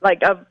me,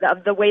 like of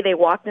the way they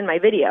walked in my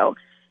video.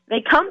 They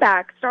come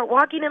back, start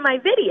walking in my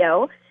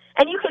video,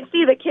 and you can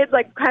see the kids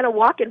like kind of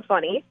walking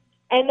funny.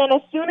 And then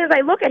as soon as I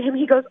look at him,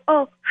 he goes,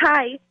 oh,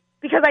 hi,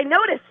 because I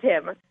noticed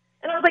him.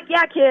 And I was like,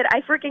 yeah, kid,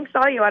 I freaking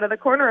saw you out of the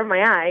corner of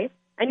my eye.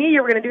 I knew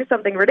you were going to do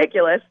something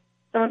ridiculous.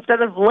 So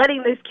instead of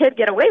letting this kid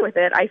get away with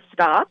it, I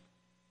stopped,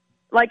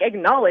 like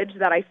acknowledged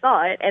that I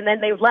saw it, and then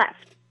they left.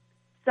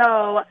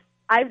 So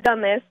I've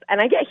done this,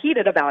 and I get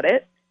heated about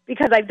it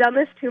because I've done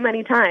this too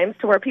many times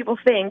to where people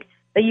think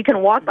that you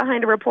can walk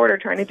behind a reporter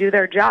trying to do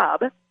their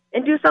job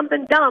and do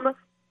something dumb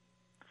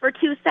for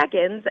 2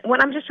 seconds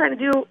when I'm just trying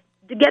to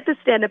get the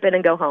stand-up in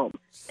and go home.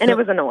 And it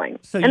was annoying.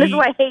 And this is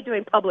why I hate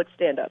doing public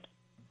stand-ups.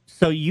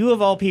 So you,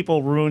 of all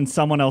people, ruined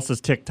someone else's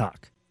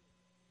TikTok.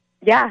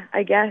 Yeah,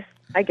 I guess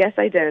I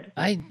did.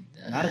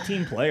 Not a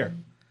team player.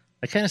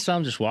 I kind of saw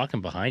him just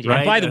walking behind you. Right,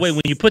 And by the way,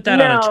 when you put that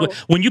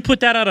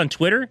out on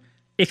Twitter,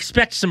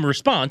 expect some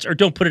response or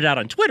don't put it out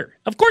on Twitter.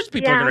 Of course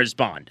people are going to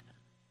respond.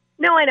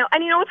 No, I know.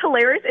 And you know what's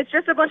hilarious? It's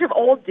just a bunch of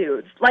old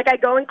dudes. Like, I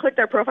go and click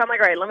their profile. I'm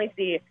like, all right, let me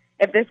see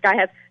if this guy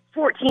has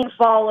 14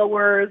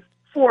 followers,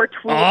 4 tweets.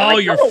 Oh,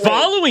 like, you're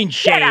following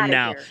shame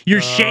now. Here.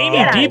 You're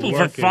shaming people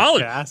for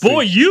following.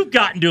 Boy, you've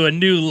gotten to a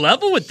new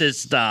level with this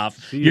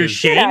stuff. You're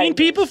shaming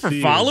people for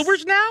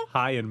followers now?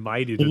 High and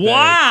mighty today.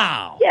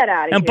 Wow. Get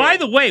out of here. And by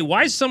the way,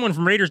 why does someone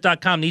from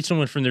Raiders.com need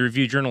someone from the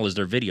Review Journal as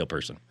their video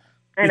person?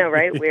 I know,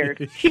 right?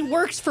 Weird. He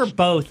works for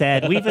both,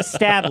 Ed. We've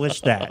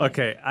established that.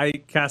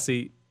 Okay,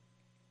 Cassie,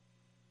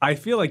 I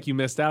feel like you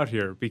missed out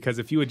here because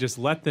if you had just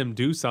let them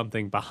do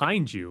something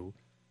behind you,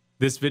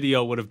 this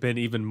video would have been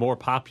even more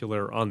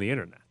popular on the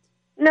internet.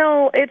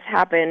 No, it's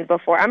happened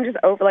before. I'm just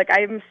over, like,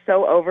 I'm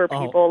so over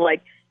people,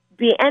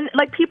 and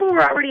people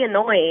were already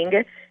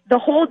annoying the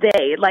whole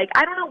day. Like,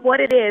 I don't know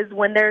what it is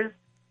when there's,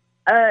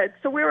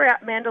 so we were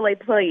at Mandalay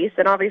Place,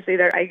 and obviously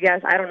there, I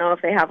guess, I don't know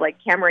if they have, like,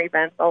 camera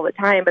events all the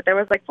time, but there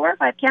was, like, 4 or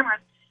 5 cameras.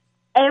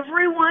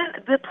 Everyone,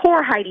 the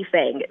poor Heidi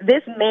Fang,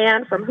 this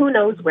man from who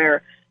knows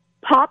where,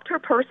 popped her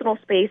personal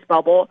space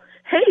bubble.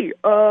 Hey,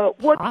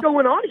 what's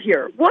going on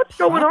here? What's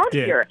going on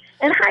here?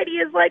 And Heidi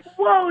is like,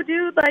 whoa,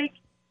 dude, like,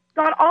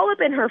 got all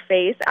up in her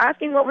face,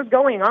 asking what was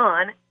going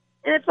on.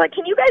 And it's like,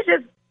 can you guys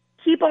just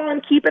keep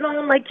it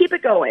on, like, keep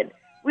it going?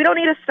 We don't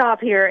need to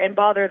stop here and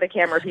bother the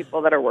camera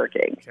people that are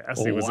working.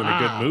 Cassie was in a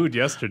good mood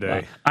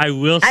yesterday. I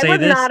will say I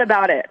was not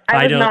about it.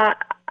 I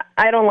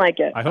don't like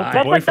it. I hope the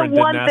That's like the boyfriend didn't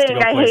one ask to thing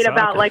go I play hate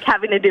about, soccer. like,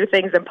 having to do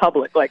things in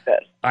public like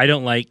this. I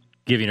don't like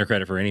giving her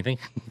credit for anything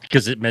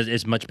because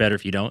it's much better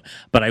if you don't.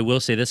 But I will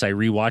say this. I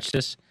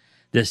rewatched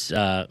this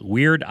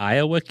weird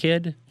Iowa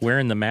kid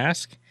wearing the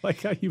mask.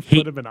 Like how you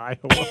put him in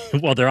Iowa.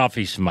 Well, they're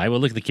obviously from Iowa.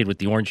 Look at the kid with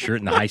the orange shirt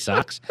and the high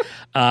socks.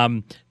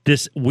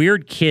 This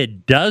weird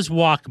kid does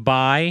walk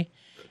by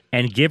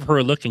and give her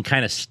a look and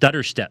kind of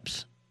stutter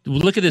steps.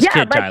 Look at this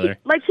kid, like Tyler.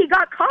 He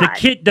got caught.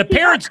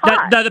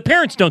 The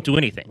parents don't do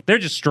anything. They're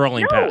just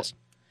strolling past.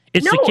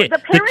 It's the kid.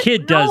 The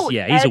kid does.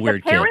 Yeah, he's a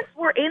weird kid. The parents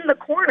were in the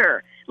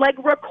corner, like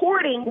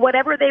recording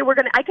whatever they were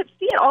going to. I could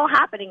see it all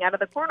happening out of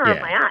the corner of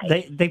my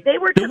eye. They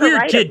were to the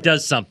weird right kid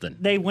does something.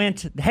 They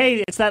went,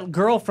 hey, it's that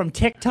girl from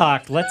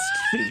TikTok.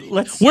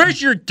 Let's. Where's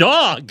your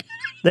dog?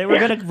 They were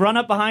going to run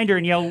up behind her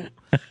and yell,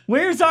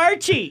 "Where's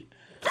Archie?"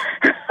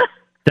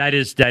 That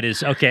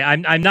is okay.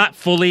 I'm not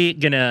fully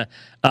gonna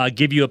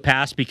give you a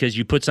pass because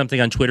you put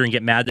something on Twitter and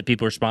get mad that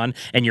people respond,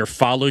 and you're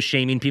follow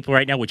shaming people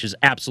right now, which is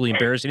absolutely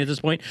embarrassing at this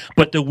point.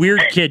 But the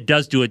weird kid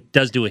does do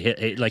a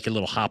hit, like a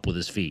little hop with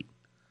his feet.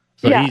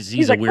 So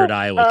he's a like, weird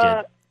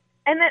Iowa kid.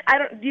 And then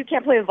you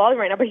can't play the volume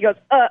right now, but he goes,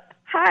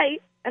 hi,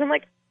 and I'm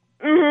like,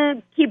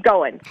 keep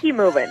going, keep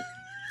moving.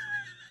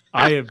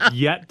 I have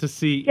yet to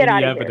see Get any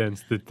outta here.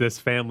 evidence that this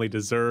family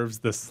deserves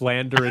the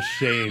slanderous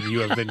shame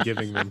you have been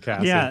giving them,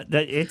 Cassie. Yeah,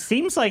 it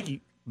seems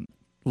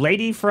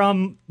lady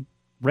from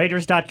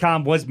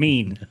Raiders.com was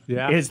mean.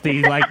 Yeah. Is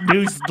the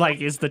news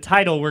is the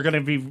title we're going to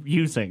be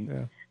using.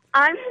 Yeah.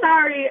 I'm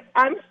sorry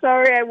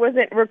I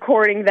wasn't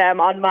recording them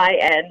on my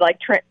end,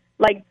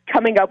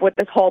 coming up with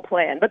this whole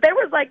plan. But there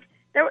was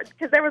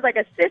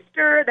a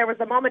sister, there was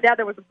a mom and dad,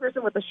 there was a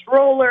person with a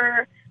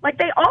stroller. Like,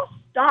 they all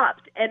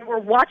stopped and were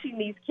watching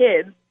these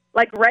kids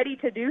like ready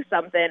to do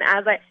something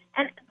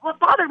and what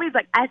bothered me is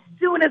like as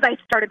soon as I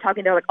started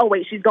talking, they're like, oh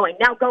wait, she's going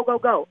now,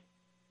 go.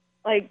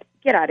 Like,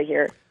 get out of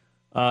here.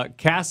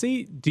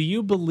 Cassie, do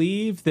you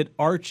believe that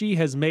Archie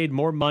has made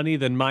more money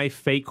than my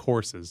fake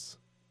horses?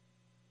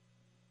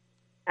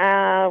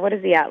 What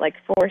is he at? Like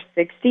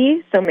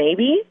 460? So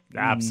maybe?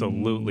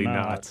 Absolutely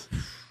not.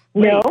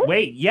 No?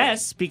 Wait,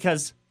 yes,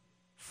 because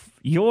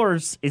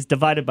yours is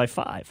divided by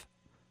 5.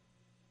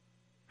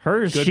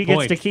 Hers, Good she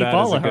point. gets to keep That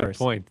all is a of good hers.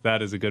 point.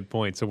 That is a good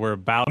point. So we're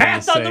about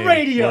Math the on same. the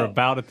radio. We're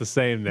about at the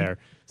same there.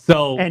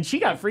 So, And she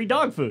got free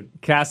dog food.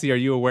 Cassie, are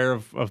you aware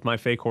of my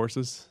fake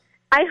horses?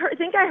 I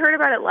think I heard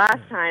about it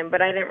last time,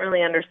 but I didn't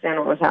really understand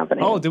what was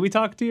happening. Oh, did we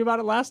talk to you about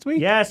it last week?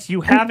 Yes,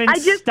 you haven't I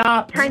just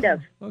stopped. kind of.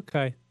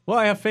 Okay. Well,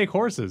 I have fake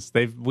horses.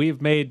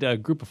 We've made a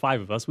group of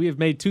 5 of us. We have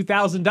made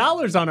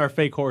 $2,000 on our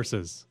fake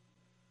horses.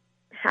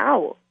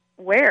 How?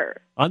 Where?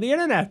 On the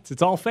internet.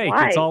 It's all fake.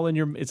 Why? It's all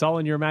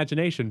in your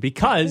imagination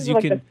because you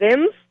Like can The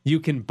Sims? you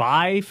can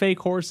buy fake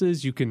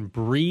horses, you can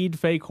breed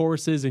fake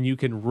horses, and you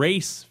can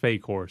race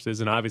fake horses,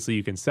 and obviously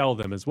you can sell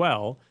them as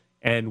well.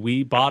 And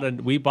we bought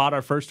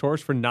our first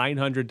horse for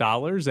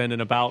 $900, and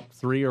in about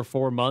 3 or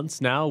 4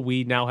 months now,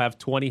 we now have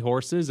 20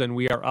 horses, and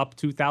we are up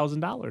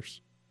 $2,000.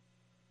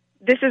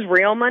 This is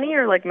real money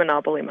or like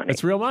Monopoly money?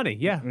 It's real money,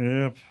 yeah.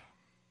 Yep.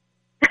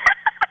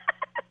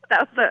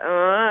 That's the,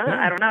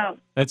 I don't know.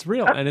 It's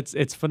real, and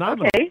it's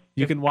phenomenal. Okay.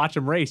 You can watch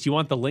them race. You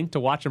want the link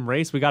to watch them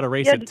race? We got a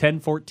race Yeah. at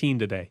 10:14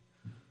 today.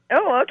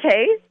 Oh,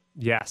 okay.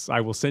 Yes,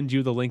 I will send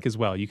you the link as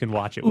well. You can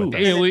watch it with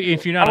us. Yeah,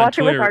 if you're not I'll on watch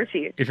it with Twitter,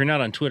 Archie. if you're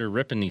not on Twitter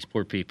ripping these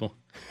poor people.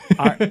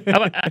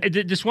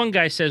 This one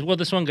guy says, well,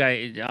 this one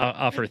guy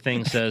off her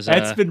thing says,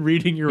 Ed's been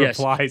reading your yes,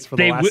 replies for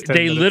the last 10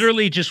 they minutes.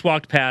 literally just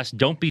walked past.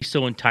 Don't be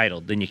so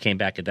entitled. Then you came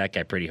back at that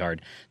guy pretty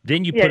hard.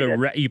 Then you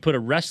put a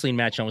wrestling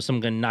match on with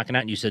someone knocking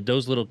out, and you said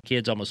those little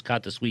kids almost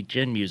caught the Sweet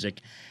Chin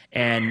music.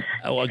 And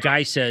a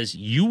guy says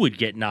you would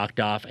get knocked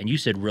off, and you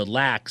said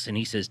relax, and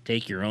he says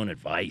take your own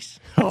advice.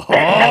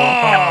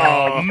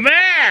 Oh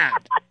man,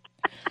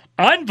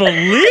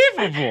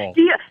 unbelievable.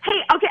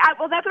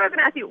 Well, that's what I was going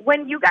to ask you.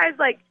 When you guys,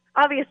 like,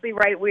 obviously,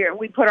 right,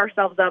 we put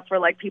ourselves up for,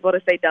 like, people to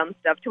say dumb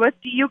stuff to us.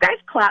 Do you guys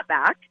clap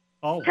back?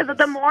 Because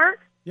the more...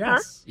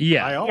 Yes. Huh?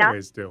 Yeah. I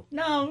always do.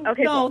 No,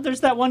 Okay, no, cool.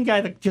 there's that one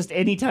guy that just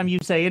anytime you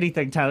say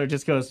anything, Tyler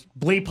just goes,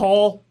 bleep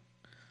hole.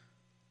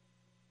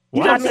 You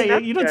What? don't I mean, say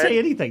that's you don't good. say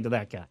anything to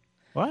that guy.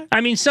 What?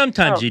 I mean,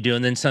 sometimes Oh. you do,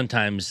 and then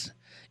sometimes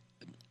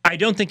I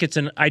don't think it's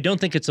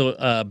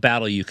a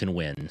battle you can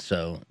win.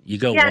 So you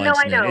go Yeah, once, no,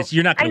 I and know. then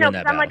you're not going to win that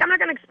I'm battle. like, I'm not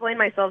going to explain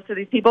myself to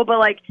these people, but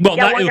like, Well,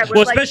 yeah, not- one guy was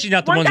well, like- especially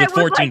not the one ones guy with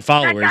was 14 like,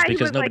 followers, that guy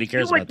because was nobody like,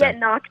 cares you would about get that.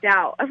 knocked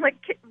out. I'm like,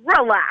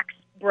 relax,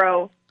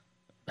 bro.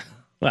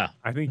 Well,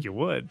 I think you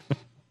would.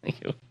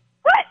 thank you.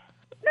 What?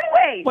 No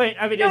way. Wait,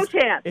 I mean, no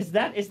chance. is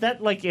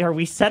that like, are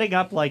we setting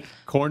up like?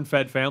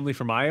 Corn-fed family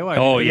from Iowa. I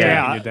Oh, think they're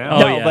yeah. taking you down. Oh,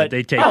 No, yeah, but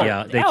they take you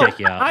out. They take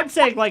you out. I'm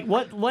saying like,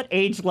 what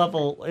age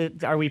level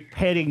are we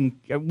pitting?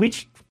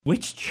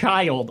 Which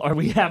child are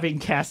we having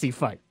Cassie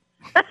fight?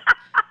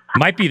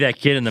 Might be that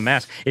kid in the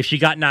mask. If she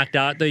got knocked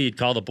out, though, you'd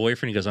call the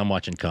boyfriend. He goes, "I'm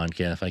watching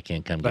Concaf. I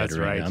can't come That's get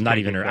her. right. Now. I'm not Can't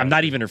even get her. that I'm not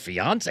shit. even her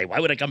fiance.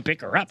 Why would I come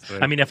pick her up?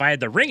 right. I mean, if I had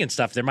the ring and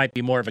stuff, there might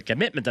be more of a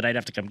commitment that I'd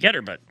have to come get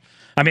her. But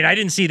I mean, I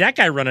didn't see that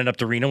guy running up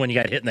to Reno when you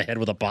got hit in the head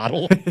with a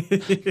bottle. He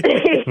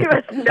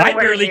was I nowhere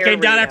barely near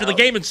came down Reno. after the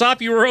game and saw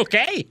if you were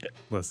okay.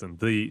 Listen,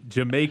 the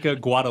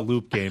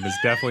Jamaica-Guadalupe game is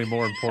definitely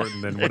more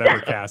important than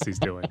whatever Cassie's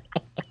doing.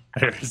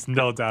 There's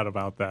no doubt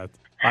about that.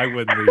 I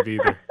wouldn't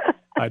leave either.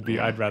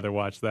 I'd rather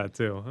watch that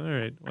too. All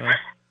right.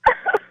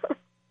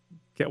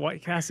 Well,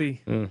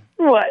 Cassie,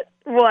 What?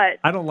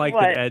 I don't like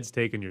What? that Ed's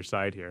taking your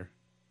side here.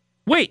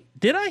 Wait,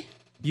 did I?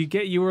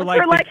 You were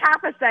like For like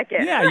half a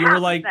second. yeah, For you half were a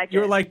like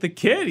second. the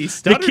kid. He The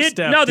stutter kid,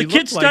 stepped. no, the He kid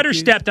looked like stutter he-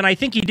 stepped, and I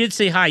think he did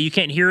say hi. You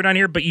can't hear it on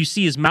here, but you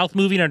see his mouth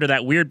moving under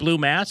that weird blue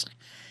mask.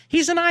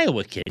 He's an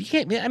Iowa kid. You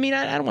can't. I mean,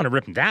 I don't want to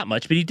rip him that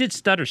much, but he did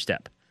stutter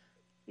step.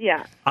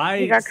 Yeah. He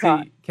I got see,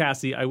 caught.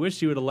 Cassie. I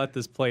wish you would have let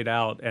this played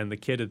out, and the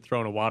kid had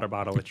thrown a water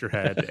bottle at your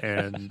head,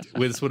 and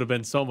this would have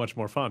been so much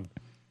more fun.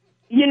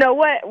 You know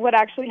what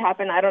actually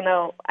happened? I don't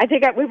know. I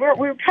think we were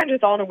kind of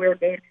just all in a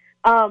weird mood.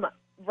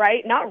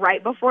 Not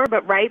right before,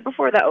 but right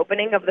before the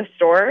opening of the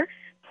store,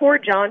 poor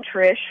John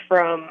Trish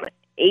from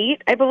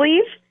 8, I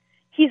believe,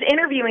 he's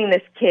interviewing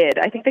this kid.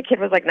 I think the kid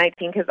was like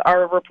 19 because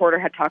our reporter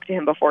had talked to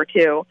him before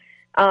too.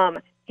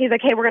 He's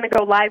like, hey, we're going to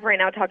go live right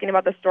now talking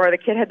about the store. The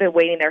kid had been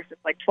waiting there since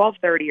like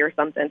 12:30 or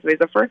something, so he's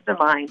the first in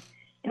line.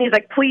 And he's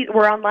like, please,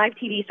 we're on live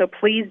TV, so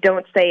please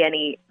don't say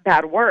any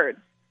bad words.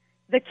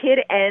 The kid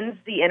ends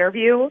the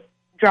interview,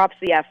 drops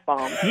the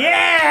F-bomb.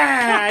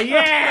 Yeah.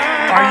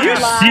 Are you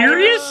Live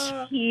serious?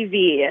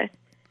 TV.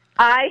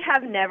 I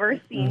have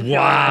never seen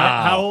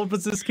Wow. How old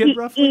was this John. kid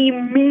roughly? He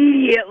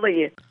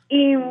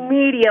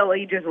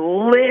immediately just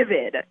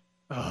livid.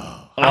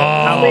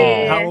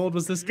 How old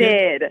was this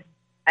kid? Livid.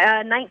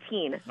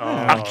 19.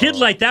 A kid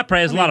like that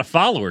probably has a lot of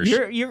followers.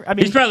 I mean,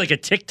 He's probably like a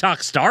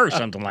TikTok star or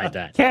something like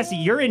that. Cassie,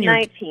 you're in your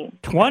 19.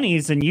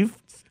 20s and you've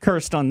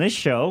cursed on this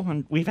show,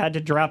 and we've had to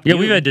drop. Yeah, you.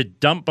 we've had to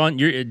dump on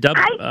your dump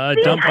I on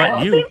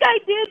don't you. think I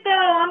did, though.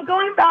 I'm I'm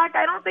going back.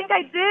 I don't think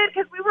I did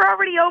because we were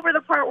already over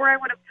the part where I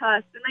would have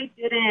cussed, and I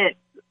didn't.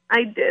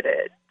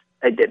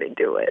 I didn't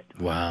do it.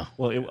 Wow.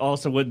 Well,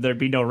 also would there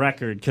be no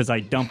record because I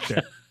dumped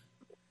it.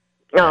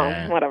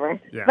 Oh, whatever.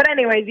 Yeah. But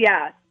anyways,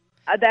 yeah.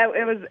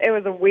 It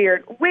was a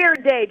weird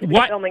day to be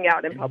filming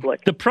out in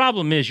public. The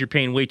problem is you're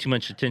paying way too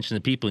much attention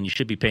to people, and you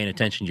should be paying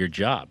attention to your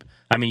job.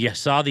 I mean, you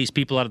saw these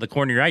people out of the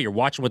corner of your eye. You're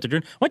watching what they're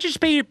doing. Why don't you just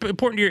pay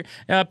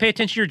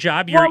attention to your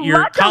job? Your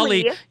luckily,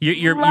 colleague,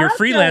 your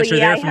freelancer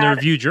there from the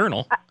Review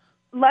Journal.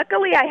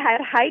 Luckily, I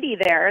had Heidi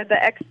there,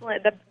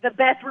 the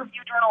best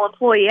Review Journal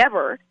employee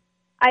ever.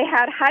 I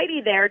had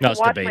Heidi there to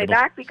watch my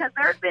back because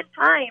there have been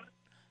times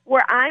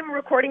where I'm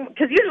recording,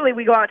 because usually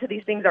we go out to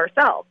these things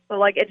ourselves. So,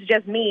 like, it's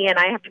just me, and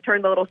I have to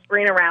turn the little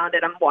screen around,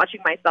 and I'm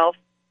watching myself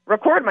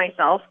record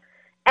myself.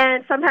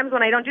 And sometimes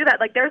when I don't do that,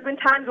 like, there's been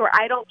times where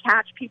I don't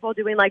catch people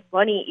doing, like,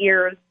 bunny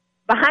ears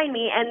behind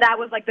me, and that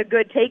was, like, the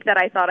good take that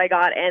I thought I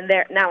got, and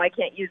now I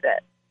can't use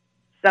it.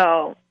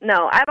 So,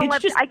 no, I don't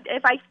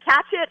if I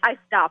catch it, I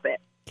stop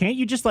it. Can't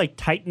you just, like,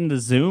 tighten the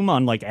zoom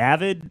on, like,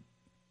 Avid?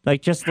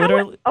 Like, just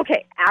literally...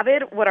 Okay,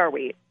 Avid, what are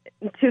we?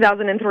 In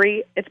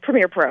 2003, it's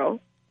Premiere Pro.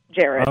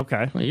 Jared.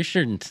 Okay. Well, you're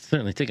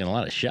certainly taking a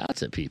lot of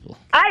shots at people.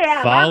 I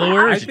am.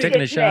 Followers, you're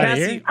taking a shot at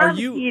here. Are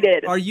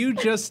you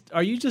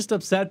just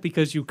upset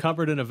because you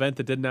covered an event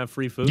that didn't have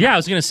free food? Yeah, I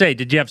was going to say,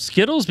 did you have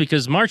Skittles?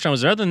 Because Marshawn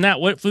was there. Other than that,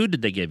 what food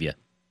did they give you?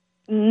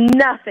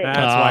 Nothing.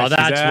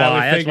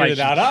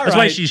 That's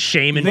why she's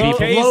shaming people. The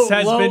case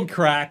has been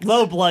cracked.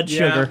 Low blood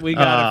sugar. We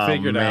got it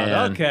figured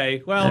out.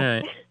 Okay,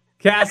 well,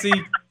 Cassie,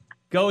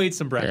 go eat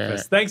some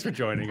breakfast. Thanks for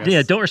joining us.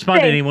 Yeah, don't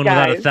respond to anyone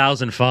without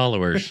 1,000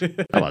 followers. How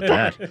about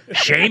that?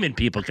 Shaming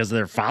people because of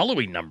their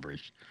following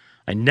numbers.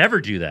 I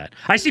never do that.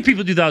 I see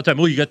people do that all the time.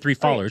 Oh, you got 3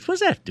 followers. What does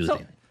that have to do with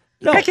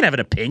anything? I can have an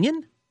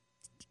opinion.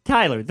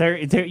 Tyler,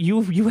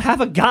 you have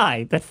a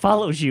guy that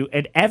follows you,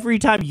 and every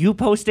time you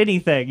post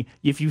anything,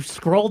 if you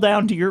scroll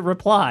down to your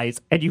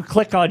replies and you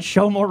click on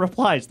show more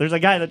replies, there's a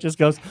guy that just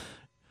goes,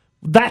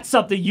 that's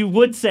something you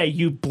would say,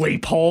 you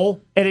bleep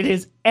hole. And it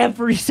is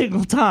every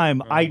single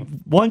time. I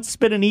once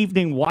spent an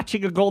evening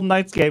watching a Golden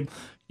Knights game.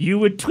 You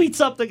would tweet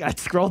something, I'd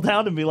scroll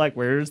down and be like,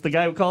 where's the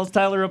guy who calls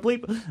Tyler a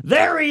bleep?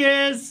 There he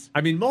is! I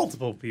mean,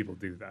 multiple people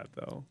do that,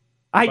 though.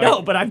 I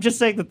know, but I'm just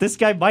saying that this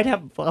guy might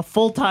have a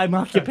full-time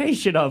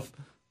occupation of...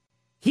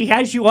 He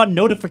has you on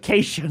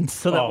notifications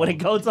so that when it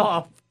goes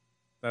off...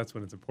 That's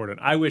when it's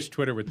important. I wish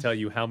Twitter would tell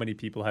you how many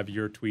people have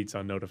your tweets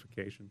on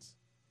notifications.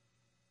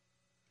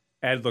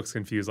 Ed looks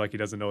confused, like he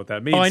doesn't know what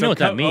that means. Oh, I know what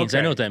that means. Okay.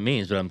 I know what that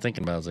means, but I'm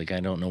thinking about I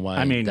don't know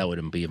why that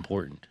wouldn't be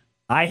important.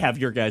 I have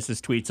your guys'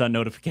 tweets on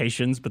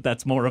notifications, but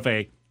that's more of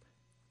a...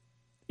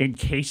 In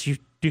case you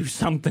do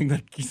something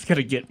that is going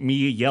to get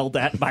me yelled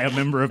at by a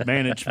member of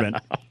management.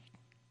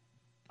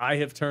 I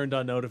have turned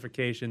on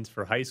notifications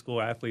for high school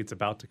athletes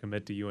about to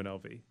commit to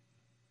UNLV.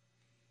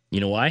 You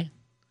know why?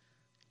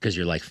 Because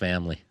you're like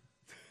family.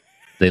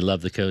 They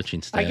love the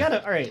coaching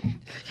staff. All right.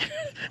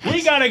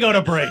 We gotta go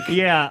to break.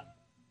 Yeah.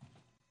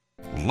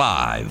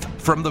 Live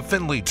from the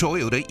Findlay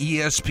Toyota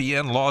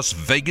ESPN Las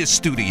Vegas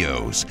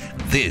studios,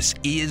 this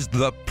is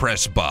the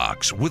Press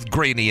Box with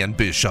Graney and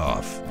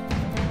Bischoff.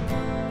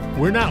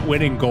 We're not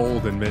winning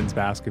gold in men's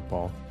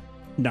basketball.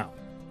 No.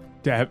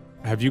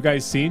 Have you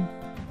guys seen?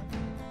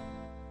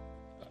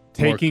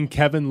 Taking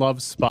Kevin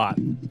Love's spot.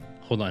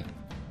 Hold on.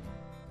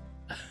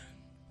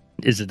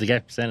 Is it the guy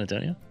from San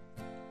Antonio?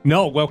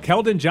 No. Well,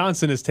 Keldon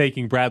Johnson is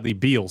taking Bradley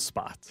Beal's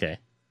spot. Okay.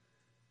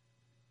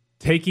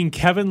 Taking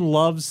Kevin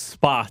Love's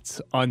spot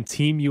on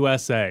Team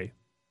USA.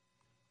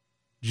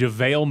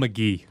 JaVale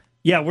McGee.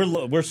 Yeah, we're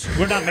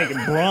not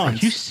making bronze.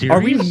 Are you serious?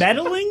 Are we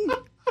meddling?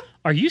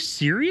 Are you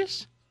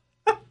serious?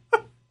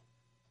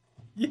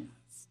 Yes.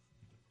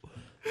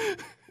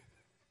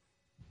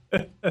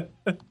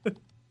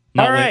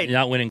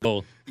 Not winning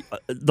gold.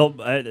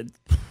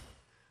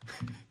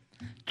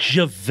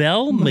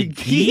 JaVale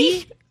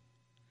McGee?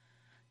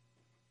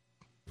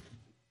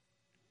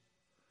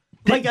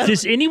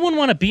 Does anyone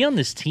want to be on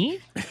this team?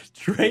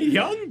 Trae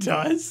Young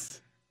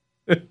does.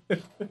 JaVale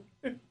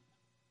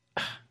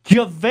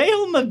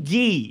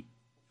McGee.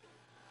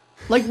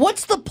 Like,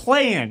 what's the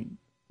plan?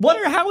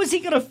 How is he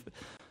going to...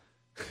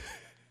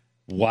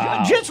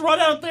 Wow. Just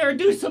run out there and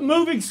do some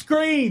moving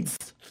screens.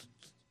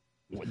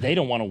 They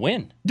don't want to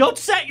win. Don't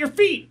set your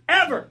feet,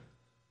 ever.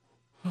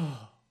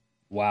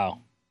 Wow.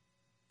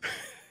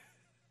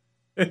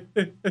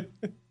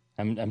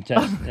 I'm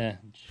telling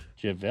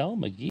JaVale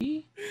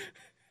McGee?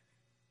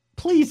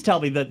 Please tell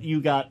me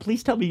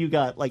you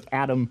got like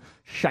Adam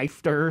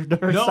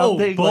Scheifter or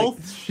something.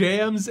 Both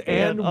Shams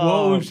and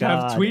Woj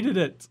have tweeted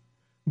it.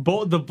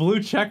 The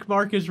blue check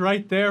mark is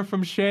right there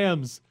from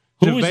Shams.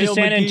 Who was the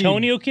San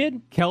Antonio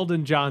kid?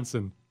 Keldon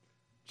Johnson.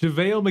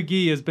 JaVale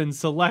McGee has been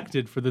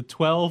selected for the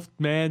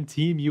 12-man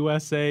Team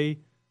USA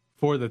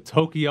for the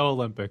Tokyo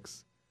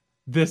Olympics.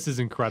 This is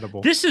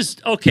incredible. This is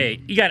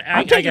okay.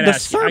 I got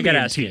to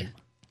ask you.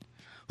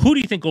 Who do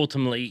you think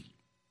ultimately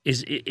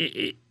is?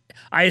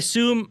 I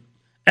assume,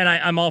 and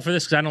I'm all for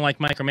this because I don't like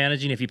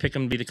micromanaging. If you pick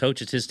him to be the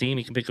coach, it's his team.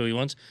 He can pick who he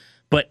wants.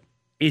 But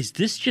is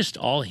this just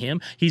all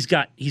him? He's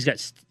got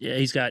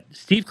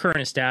Steve Kerr on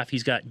his staff.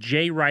 He's got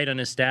Jay Wright on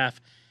his staff.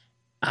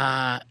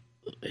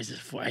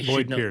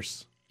 Lloyd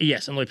Pierce.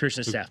 Yes, and Lloyd Pierce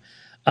on his staff.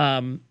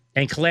 And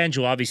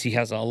Colangelo obviously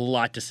has a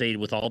lot to say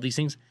with all these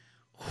things.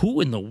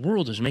 Who in the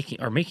world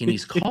are making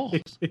these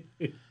calls?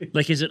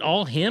 Like, is it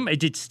all him?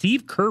 Did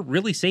Steve Kerr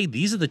really say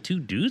these are the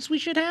two dudes we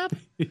should have?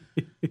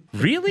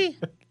 Really?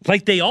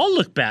 Like, they all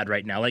look bad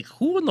right now. Like,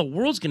 who in the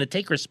world's going to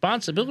take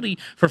responsibility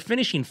for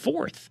finishing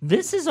fourth?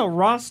 This is a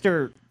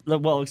roster,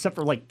 well, except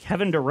for like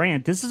Kevin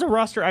Durant, this is a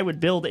roster I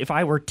would build if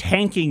I were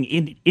tanking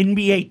in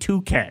NBA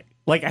 2K.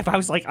 Like, if I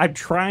was like, I'm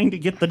trying to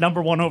get the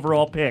number 1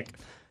 overall pick,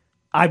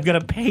 I'm going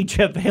to pay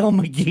JaVale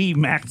McGee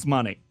max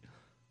money.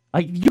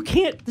 Like, you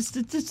can't,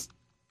 this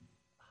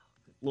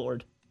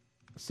Lord.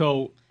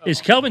 So is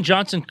Keldon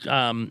Johnson,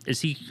 is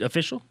he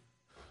official?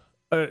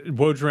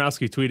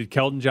 Wojnarowski tweeted,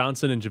 Keldon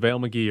Johnson and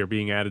JaVale McGee are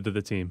being added to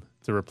the team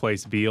to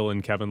replace Beal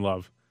and Kevin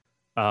Love.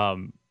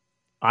 I'm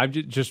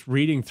just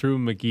reading through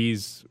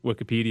McGee's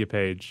Wikipedia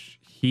page.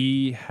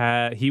 He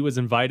was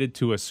invited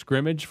to a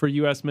scrimmage for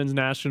U.S. men's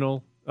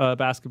national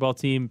basketball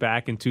team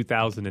back in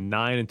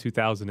 2009 and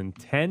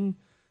 2010.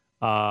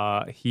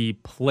 He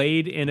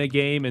played in a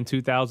game in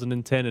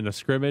 2010 in a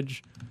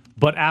scrimmage,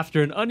 but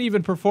after an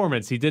uneven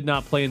performance, he did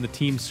not play in the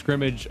team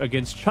scrimmage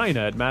against China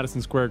at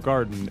Madison Square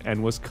Garden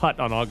and was cut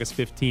on August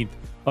 15th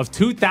of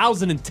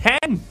 2010.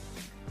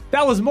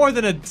 That was more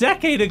than a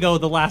decade ago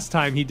the last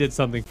time he did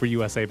something for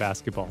USA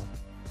basketball.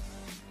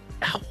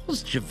 How old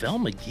is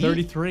JaVale McGee?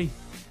 33.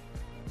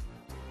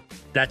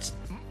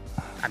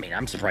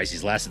 I'm surprised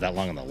he's lasted that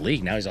long in the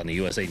league. Now he's on the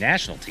USA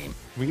national team.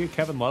 Can we get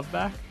Kevin Love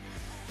back?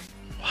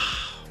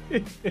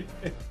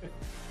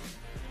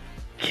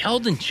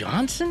 Keldon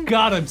Johnson?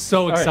 God, I'm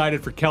so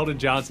excited for Keldon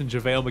Johnson,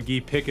 JaVale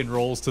McGee pick and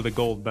rolls to the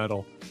gold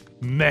medal.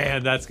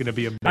 Man, that's going to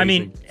be amazing. I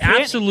mean,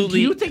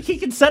 absolutely. Do you think he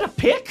can set a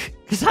pick?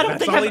 Because I don't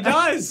think he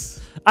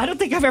does. I don't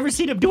think I've ever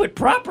seen him do it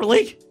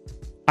properly.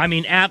 I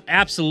mean,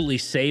 absolutely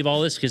save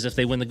all this, because if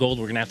they win the gold,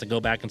 we're going to have to go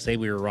back and say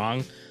we were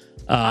wrong.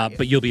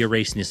 But you'll be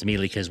erasing this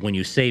immediately, because when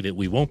you save it,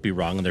 we won't be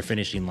wrong, and they're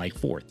finishing like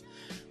fourth.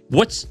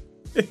 What's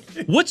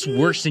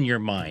worse in your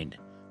mind?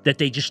 That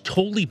they just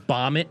totally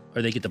bomb it,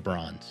 or they get the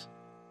bronze?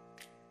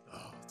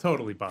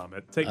 Totally bomb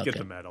it. Get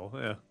the medal.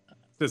 Yeah.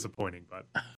 Disappointing, but